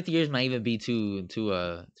 50 years might even be too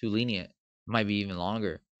lenient. Might be even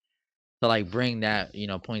longer to like bring that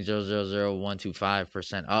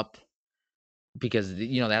 0.000125% up because they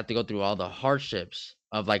have to go through all the hardships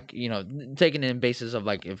of like taking in basis of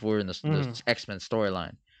like if we're in the hmm X-Men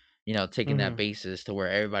storyline, taking that hmm basis to where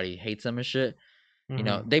everybody hates them and shit. hmm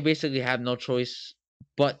They basically have no choice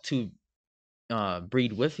but to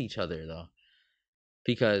breed with each other though,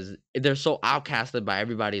 because they're so outcasted by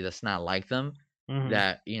everybody that's not like them hmm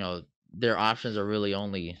that their options are really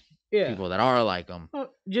only Yeah. people that are like them.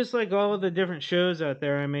 Well, just like all of the different shows out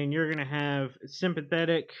there, I mean, you're gonna have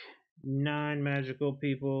sympathetic, non-magical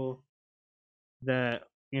people that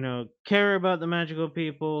care about the magical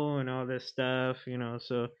people and all this stuff.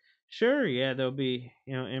 So sure, yeah, there'll be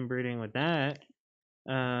inbreeding with that,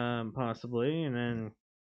 possibly, and then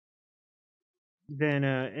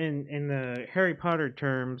in the Harry Potter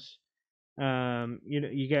terms,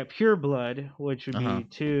 you got pure blood, which would Uh huh. be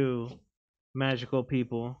two magical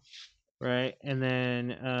people, right? And then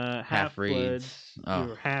half Half reads. bloods, Oh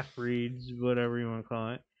your half breeds, whatever you want to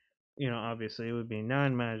call it. Obviously it would be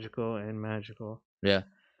non-magical and magical. yeah.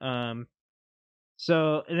 um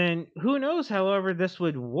So and then who knows however this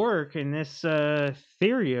would work in this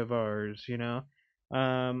theory of ours,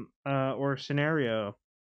 or scenario.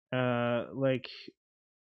 Like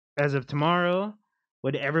as of tomorrow,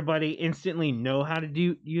 would everybody instantly know how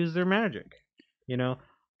to use their magic? Yeah.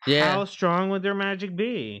 How strong would their magic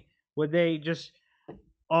be? Would they just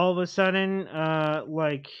all of a sudden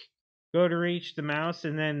like go to reach the mouse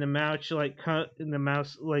and then the mouse like cut and the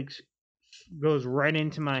mouse like goes right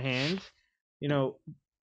into my hand? You know,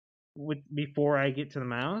 with before I get to the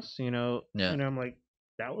mouse, Yeah. I'm like,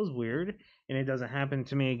 that was weird, and it doesn't happen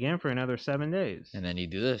to me again for another 7 days. And then you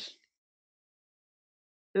do this.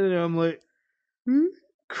 And I'm like, "Hmm,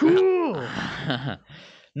 cool."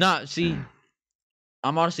 No, see,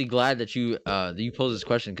 I'm honestly glad that you posed this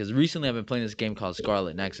question because recently I've been playing this game called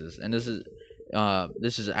Scarlet Nexus, and this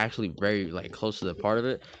is actually very like close to the part of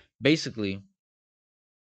it. Basically,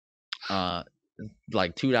 uh,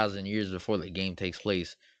 like 2,000 years before the game takes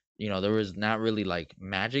place, there was not really like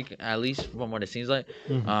magic, at least from what it seems like.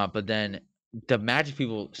 Mhm. But then the magic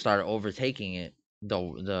people started overtaking it,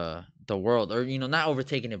 the world, or not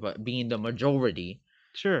overtaking it, but being the majority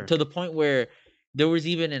Sure. to the point where there was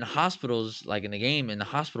even in hospitals, like in the game, in the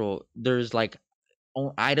hospital, there's like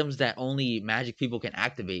items that only magic people can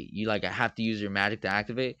activate. You like have to use your magic to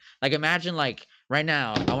activate. Like imagine like right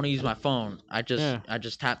now, I want to use my phone. Yeah. I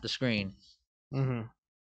just tap the screen. Mhm.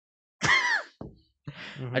 I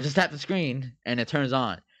Mhm. just tap the screen and it turns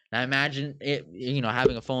on. Now imagine it,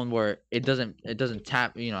 having a phone where it doesn't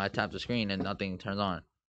tap. I tap the screen and nothing turns on.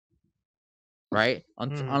 Right?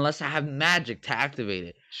 Mhm. Unless I have magic to activate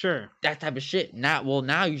it. Sure. That type of shit. Now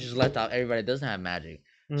you just left out everybody that doesn't have magic.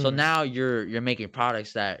 So Mhm. now you're making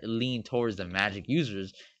products that lean towards the magic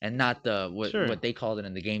users and not the Sure. what they called it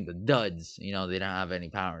in the game the duds. They don't have any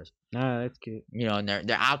powers. Ah, that's cute. And they're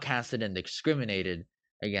outcasted and discriminated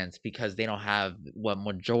against because they don't have what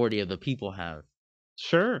majority of the people have.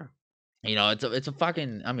 Sure. It's a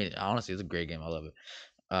fucking. I mean, honestly, it's a great game. I love it.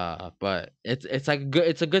 But it's like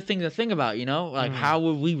it's a good thing to think about. Like Mhm. how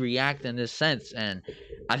would we react in this sense? And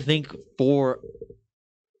I think for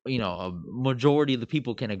a majority of the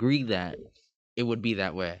people can agree that it would be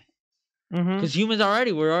that way Mhm. because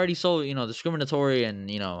we're already so discriminatory and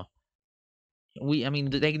I mean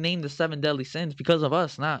they named the seven deadly sins because of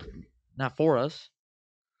us, not for us.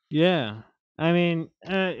 Yeah. I mean,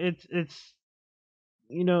 it's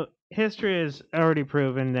history has already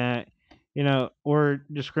proven that we're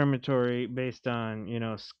discriminatory based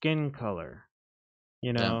on skin color,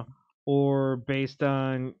 Yeah. or based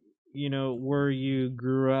on where you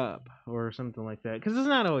grew up or something like that. Because it's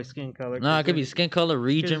not always skin color. No, Because it could be skin color,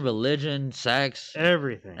 region, because religion, sex,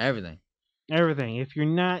 everything, everything. everything. If you're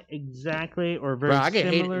not exactly or Bro, very I get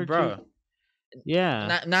similar hated, to, bro.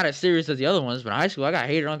 yeah, Not as serious as the other ones, but in high school I got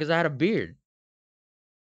hated on because I had a beard.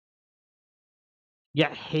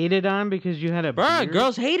 got hated on because you had a Bro, beard.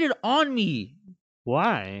 girls hated on me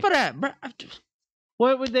Why? for that, bro.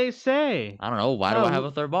 What would they say? I don't know. Why do I have Oh,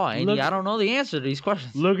 a third ball, Andy? look, I don't know the answer to these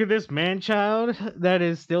questions. look at this man child that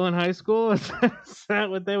is still in high school. Is that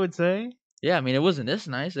what they would say? Yeah, I mean, it wasn't this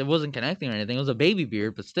nice. It wasn't connecting or anything. It was a baby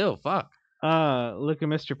beard, but still, fuck. Look at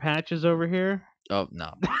Mr. Patches over here. Oh,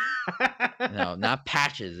 no. No, not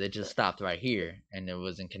patches. It just stopped right here, and it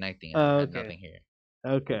wasn't connecting. And Oh, I had okay. nothing here.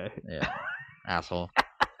 Okay. Yeah. Asshole.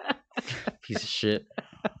 Piece of shit.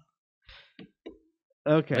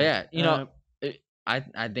 Okay. But yeah,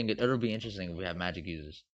 I think it'll be interesting if we have magic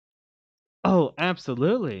users. Oh,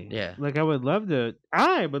 absolutely. Yeah. Like I would love to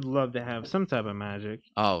have some type of magic.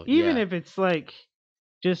 Oh, Even yeah. if it's like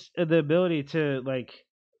just the ability to like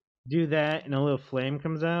do that and a little flame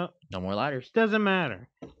comes out. No more lighters. Doesn't matter.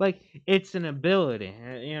 Like it's an ability.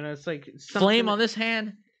 It's like Flame on this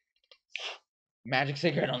hand. Magic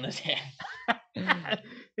cigarette on this hand.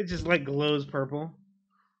 it just like glows purple.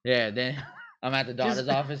 Yeah, then I'm at the doctor's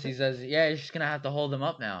office. He says, "Yeah, you're just gonna have to hold them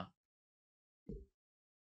up now."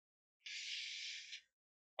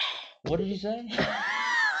 What did you say?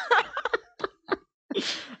 I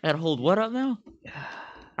gotta hold what up now?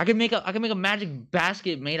 I can make a magic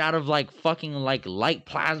basket made out of like fucking like light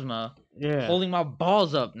plasma, Yeah. holding my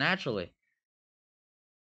balls up naturally.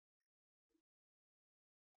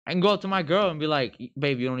 I can go up to my girl and be like,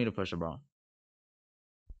 "Babe, you don't need to push her, bro.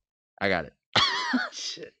 I got it."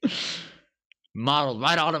 Shit. Modeled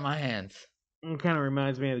right out of my hands. It kind of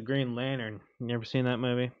reminds me of the Green Lantern. You ever seen that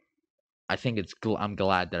movie? I think I'm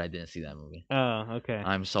glad that I didn't see that movie. Oh, okay.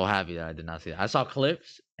 I'm so happy that I did not see that. I saw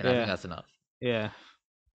clips, and I think that's enough. Yeah.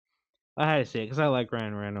 I had to see it because I like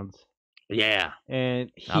Ryan Reynolds. Yeah.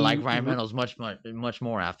 And I like Ryan Reynolds much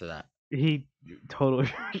more after that. He totally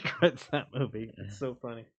regrets that movie. It's so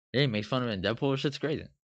funny. Yeah, he makes fun of it in Deadpool. Shit's crazy.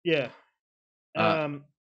 Yeah.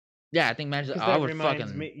 Yeah, I think magic. I would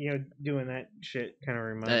fucking me, doing that shit kind of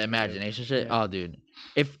reminds imagination shit. Yeah. Oh, dude,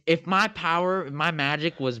 if my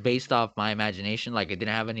magic was based off my imagination, like it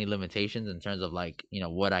didn't have any limitations in terms of like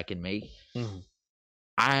what I can make,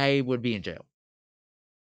 I would be in jail.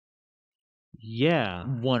 Yeah,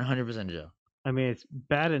 100% jail. I mean, it's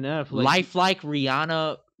bad enough. Lifelike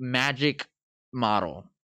Rihanna magic model.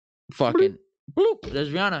 Fucking bloop.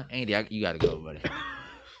 There's Rihanna. Andy, you gotta go, buddy.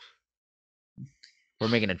 We're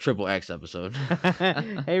making a triple X episode.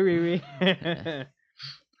 Hey, Riri.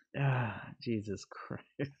 Jesus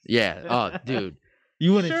Christ. Yeah. Oh, dude.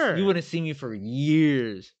 You wouldn't see me for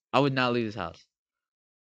years. I would not leave this house.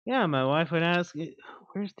 Yeah, my wife would ask,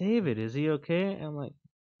 "Where's David? Is he okay?" I'm like,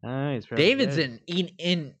 he's probably David's dead.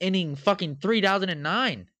 in inning fucking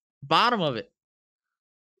 3009. Bottom of it.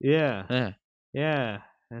 Yeah. Yeah. Yeah.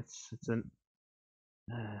 It's an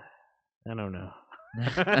I don't know.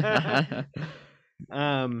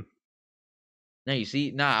 No, you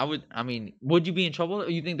see, would you be in trouble? Or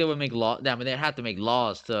you think they would make law? I mean, they'd have to make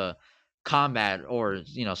laws to combat or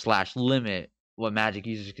 / limit what magic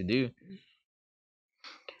users could do.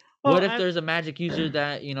 Well, what if there's a magic user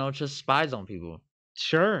that just spies on people?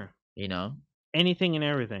 Sure. Anything and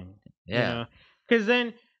everything. Yeah. Because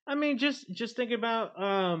then, I mean, just think about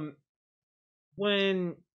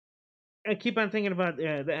when I keep on thinking about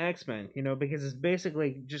the X-Men, because it's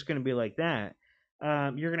basically just going to be like that.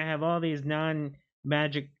 You're going to have all these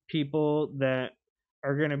non-magic people that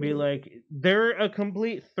are going to be like, they're a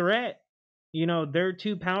complete threat. They're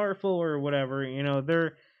too powerful or whatever.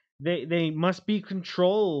 They must be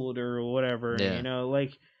controlled or whatever. Yeah.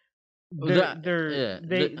 Like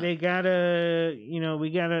they gotta we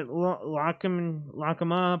gotta lock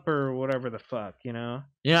them up or whatever the fuck. Yeah.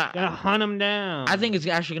 Gotta hunt them down. I think it's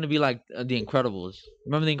actually gonna be like The Incredibles.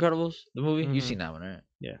 Remember The Incredibles, the movie? You've seen that one, right?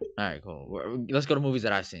 Yeah. All right, cool. Let's go to movies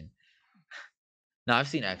that I've seen. No, I've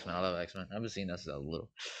seen X-Men. I love X-Men. I've been seeing this a little.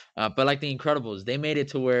 But like The Incredibles, they made it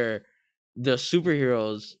to where the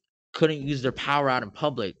superheroes couldn't use their power out in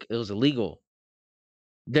public. It was illegal.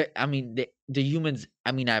 The humans.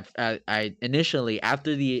 I mean, I initially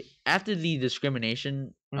after the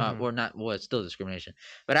discrimination, or not. Well, it's still discrimination.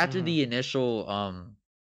 But after the initial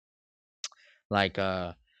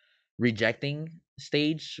rejecting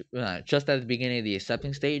stage, just at the beginning of the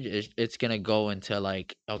accepting stage, it's gonna go into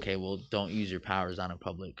like, okay, well, don't use your powers out in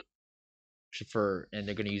public and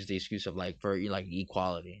they're gonna use the excuse of like for like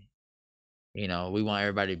equality. We want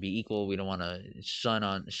everybody to be equal. We don't want to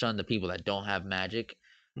shun the people that don't have magic.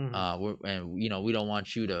 Mhm. We don't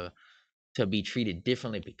want you to be treated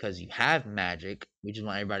differently because you have magic. We just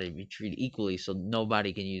want everybody to be treated equally, so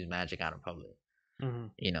nobody can use magic out in public.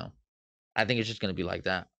 Mhm. You know, I think it's just gonna be like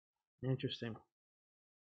that. Interesting.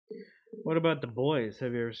 What about The Boys?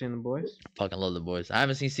 Have you ever seen The Boys? Fucking love the boys. I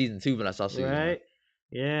haven't seen season 2, but I saw season 1. Right?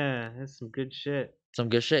 Yeah, that's some good shit. Some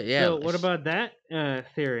good shit. Yeah. So, what about that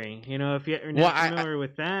theory? If you're Well, not familiar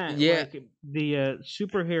with that, yeah. like the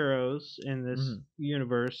superheroes in this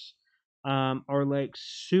universe are like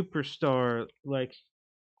superstar, like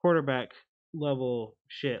quarterback level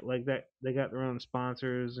shit. Like that, they got their own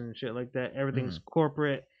sponsors and shit like that. Everything's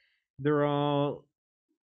corporate. They're all.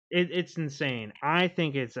 It's insane. I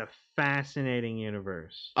think it's a fascinating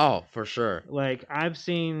universe. Oh, for sure. Like I've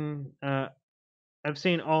seen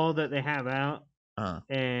all that they have out,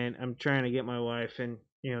 and I'm trying to get my wife and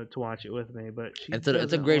to watch it with me, but she It's a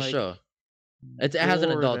doesn't great like show. It has an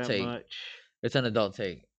gore adult that take. much. It's an adult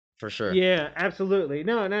take for sure. Yeah, absolutely.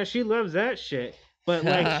 No, she loves that shit, but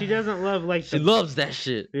like she doesn't love like she loves that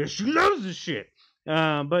shit. Yeah, she loves the shit.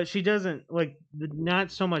 But she doesn't like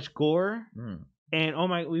not so much gore. And oh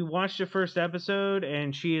my, we watched the first episode,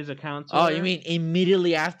 and she is a counselor. Oh, you mean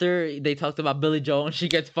immediately after they talked about Billy Joel and she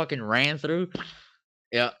gets fucking ran through?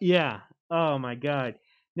 Yeah. Yeah. Oh my god.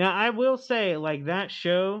 Now I will say, like that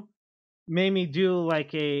show made me do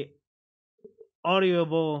like a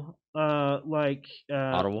audible, audible.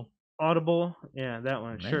 Yeah, that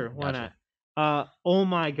one. Man, Sure, why gotcha. not? Oh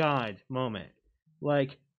my god moment.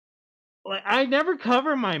 Like I never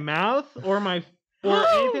cover my mouth or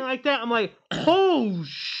anything like that. I'm like, oh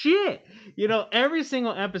shit! Every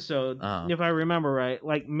single episode, if I remember right,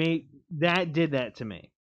 like that did that to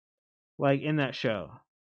me, like in that show.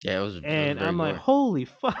 Yeah, it was. And I'm like, holy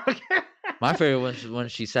fuck! My favorite was when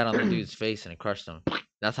she sat on the dude's face and it crushed him.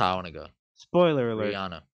 That's how I want to go. Spoiler alert.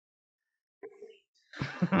 Rihanna.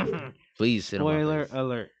 Please sit Spoiler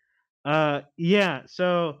alert. Yeah.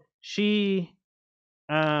 So she,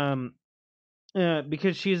 because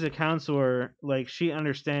she's a counselor, like she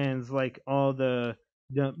understands like all the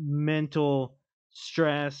mental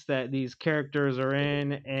stress that these characters are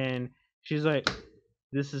in, and she's like,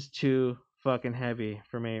 this is too fucking heavy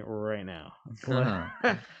for me right now. You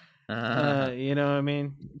know what I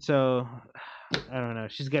mean? So I don't know.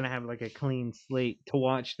 She's gonna have like a clean slate to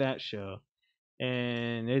watch that show,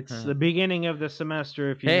 and it's the beginning of the semester,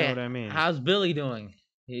 if you know what I mean. How's Billy doing?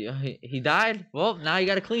 He died. Well, now you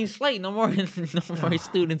got a clean slate. No more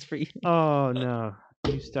students for you. Oh no,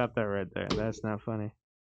 you stop that right there. That's not funny.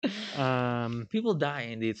 People die,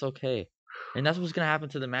 Andy. It's okay, and that's what's gonna happen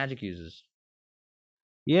to the magic users.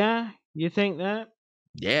 Yeah, you think that?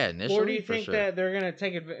 Yeah, initially. Or do you think that they're gonna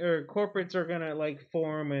take it, or corporates are gonna like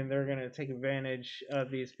form and they're gonna take advantage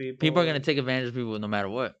of these people? People are gonna take advantage of people no matter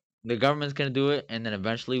what. The government's gonna do it, and then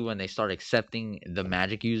eventually, when they start accepting the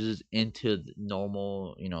magic users into the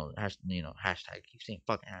normal, hashtag. Keep saying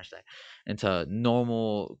fucking hashtag into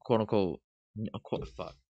normal, quote unquote,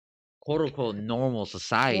 quote unquote normal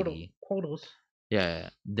society. Quotas. Yeah.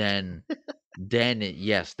 Then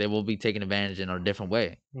yes, they will be taking advantage in a different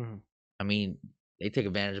way. Mm-hmm. I mean, they take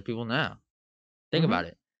advantage of people now. Think about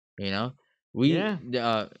it. The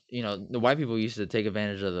white people used to take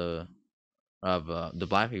advantage of the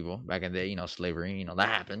black people back in the day. Slavery. That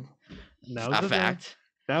happened. That was a fact.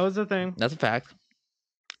 That was a thing. That's a fact.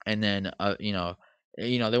 And then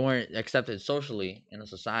they weren't accepted socially in a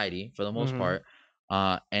society for the most part.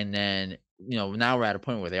 And then now we're at a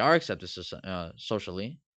point where they are accepted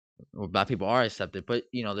socially. Where black people are accepted, but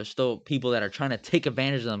there's still people that are trying to take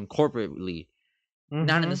advantage of them corporately.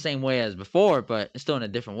 Not in the same way as before, but still in a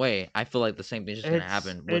different way. I feel like the same thing's just gonna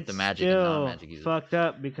happen with the magic and non-magic users. It's fucked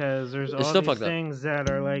up because there's all these things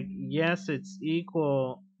that are like, yes, it's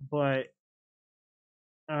equal, but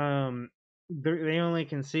they only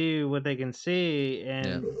can see what they can see,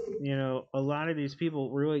 and a lot of these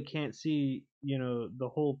people really can't see the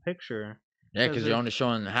whole picture. Yeah, because you're only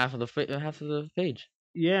showing half of the page.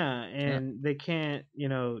 Yeah, and they can't,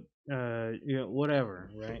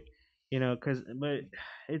 whatever, right? But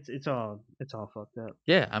it's all fucked up.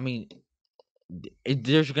 Yeah, I mean,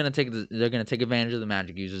 they're gonna take advantage of the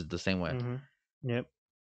magic users the same way. Yep.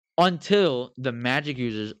 Until the magic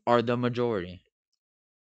users are the majority.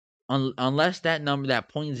 Unless that number,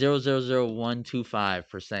 that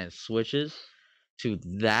 0.000125% switches to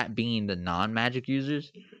that being the non-magic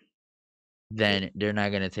users, then they're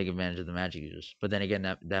not gonna take advantage of the magic users. But then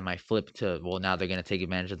again, that might flip to, well, now they're gonna take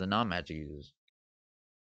advantage of the non-magic users.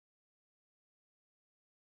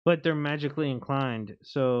 But they're magically inclined,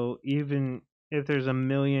 so even if there's a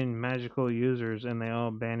million magical users and they all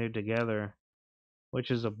banded together, which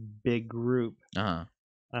is a big group, Uh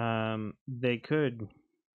huh. they could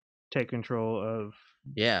take control of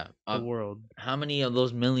Yeah. the world. How many of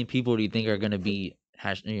those million people do you think are gonna be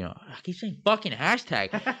I keep saying fucking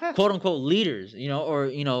hashtag, quote unquote leaders,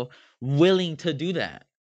 or willing to do that?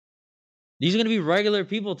 These are gonna be regular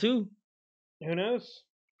people too. Who knows?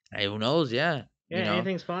 Hey, who knows? Yeah. Yeah,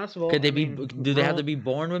 anything's possible. Could I they be? mean, Do they have to be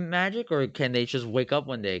born with magic, or can they just wake up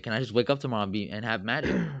one day? Can I just wake up tomorrow and have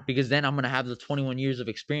magic? Because then I'm gonna have the 21 years of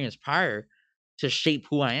experience prior to shape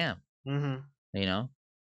who I am. hmm You know,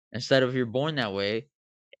 instead of if you're born that way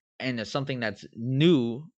and it's something that's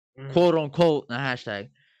new, quote unquote, a hashtag,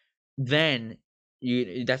 then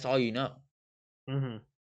that's all you know. hmm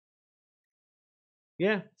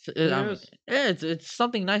Yeah, So, who I mean, knows? yeah, it's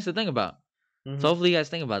something nice to think about. So hmm hopefully you guys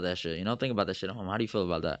think about that shit. Think about that shit at home. How do you feel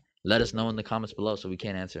about that? Let us know in the comments below so we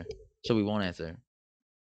can't answer. So we won't answer.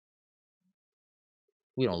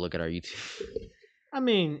 We don't look at our YouTube. I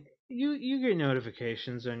mean, you get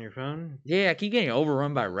notifications on your phone. Yeah, I keep getting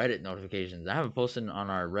overrun by Reddit notifications. I haven't posted on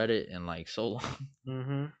our Reddit in like so long.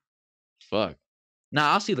 hmm Fuck.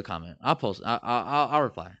 Nah, I'll see the comment. I'll post. I'll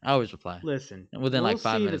reply. I always reply. Listen, And within we'll like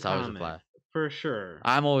 5 see the minutes, I always comment reply. for sure,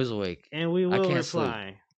 I'm always awake. and we I will can't sleep.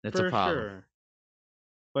 reply It's a for problem. sure.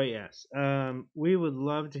 But yes, we would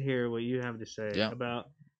love to hear what you have to say Yeah. about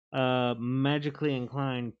magically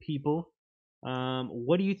inclined people.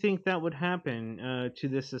 What do you think that would happen to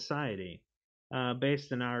this society,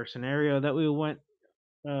 based on our scenario that we went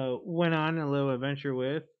on a little adventure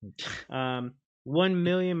with? 1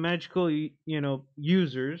 million magical,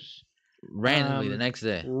 users Randomly the next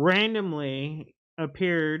day. randomly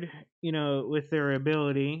appeared, with their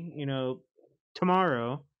ability,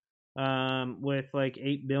 tomorrow, with like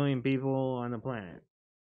 8 billion people on the planet,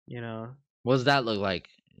 you know. What does that look like?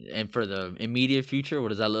 And for the immediate future, what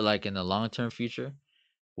does that look like in the long term future?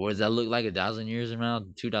 What does that look like 1,000 years from now,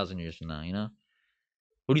 2,000 years from now?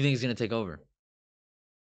 Who do you think is gonna take over?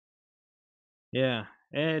 Yeah,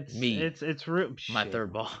 it's Me, it's it's real my shit.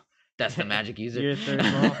 third ball. That's the magic user. Your third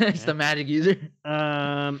ball. It's the magic user.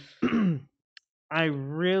 Um, I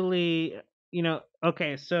really,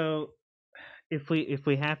 okay. So if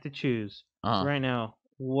we have to choose Uh huh. right now,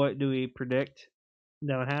 what do we predict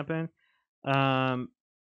that would happen? Um,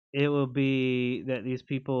 it will be that these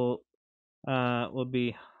people will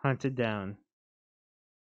be hunted down,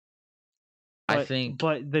 I but think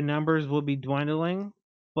the numbers will be dwindling.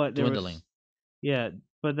 But there dwindling, was, yeah,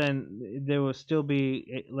 but then there will still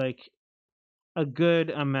be like a good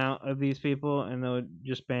amount of these people, and they'll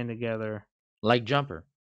just band together like Jumper.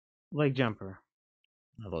 like Jumper.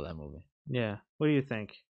 I love that movie. Yeah. What do you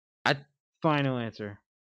think? I Final answer.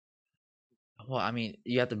 Well, I mean,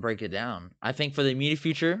 you have to break it down. I think for the immediate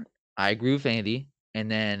future, I agree with Andy. And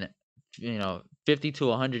then, 50 to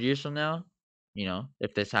 100 years from now,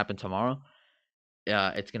 if this happened tomorrow,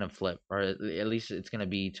 it's gonna flip, or at least it's gonna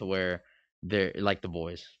be to where they're like the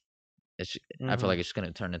boys. I feel hmm like it's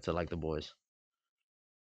gonna turn into like the boys.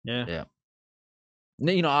 Yeah.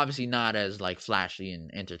 Yeah. Obviously not as like flashy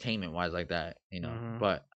and entertainment wise like that, hmm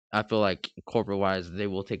but I feel like corporate wise they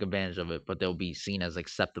will take advantage of it, but they'll be seen as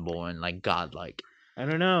acceptable and like godlike. I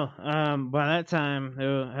don't know. By that time,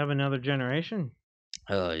 they'll have another generation.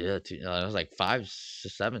 Yeah, it was like 5 to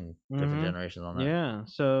 7 different hmm generations on that. Yeah.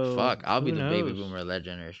 So Fuck, I'll be who the baby boomer knows? of that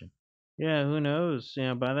generation. Yeah. Who knows?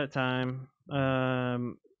 By that time,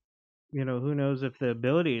 who knows if the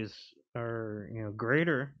abilities are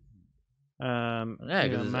greater. Yeah,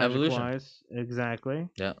 because it's Magic evolution. wise, exactly.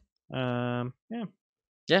 Yeah, Yeah.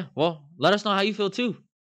 yeah. Well, let us know how you feel too.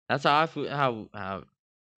 That's how I feel. How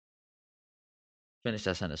finish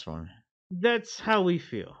that sentence for me. That's how we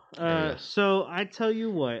feel. There So I tell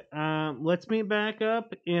you what, let's meet back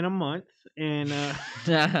up in a month, and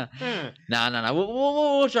we go. No.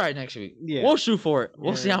 We'll try it next week. yeah, We'll shoot for it.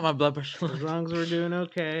 We'll see yeah. how my blood pressure As looks. long as we're doing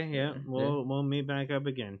okay, yeah, Yeah. we'll meet back up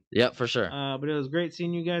again. Yep, for sure. But it was great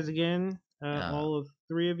seeing you guys again, Uh, all of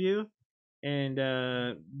three of you, and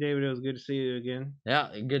David, it was good to see you again.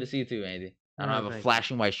 yeah, good to see you too, Andy. I don't have a Thank you.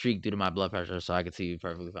 flashing white streak due to my blood pressure, so I can see you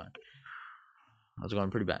perfectly fine. I was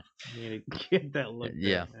going pretty bad. You need to get that look.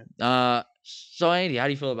 Yeah. Man. So Andy, how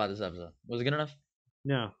do you feel about this episode? Was it good enough?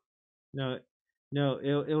 No, no, no.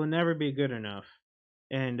 It will never be good enough,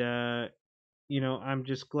 and I'm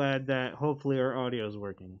just glad that hopefully our audio is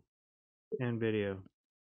working and video.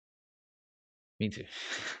 Me too.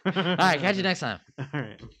 All right, catch you next time. All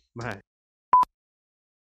right. Bye.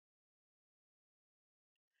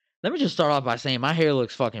 Let me just start off by saying my hair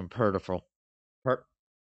looks fucking purtiful. Per-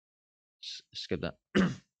 Skip that.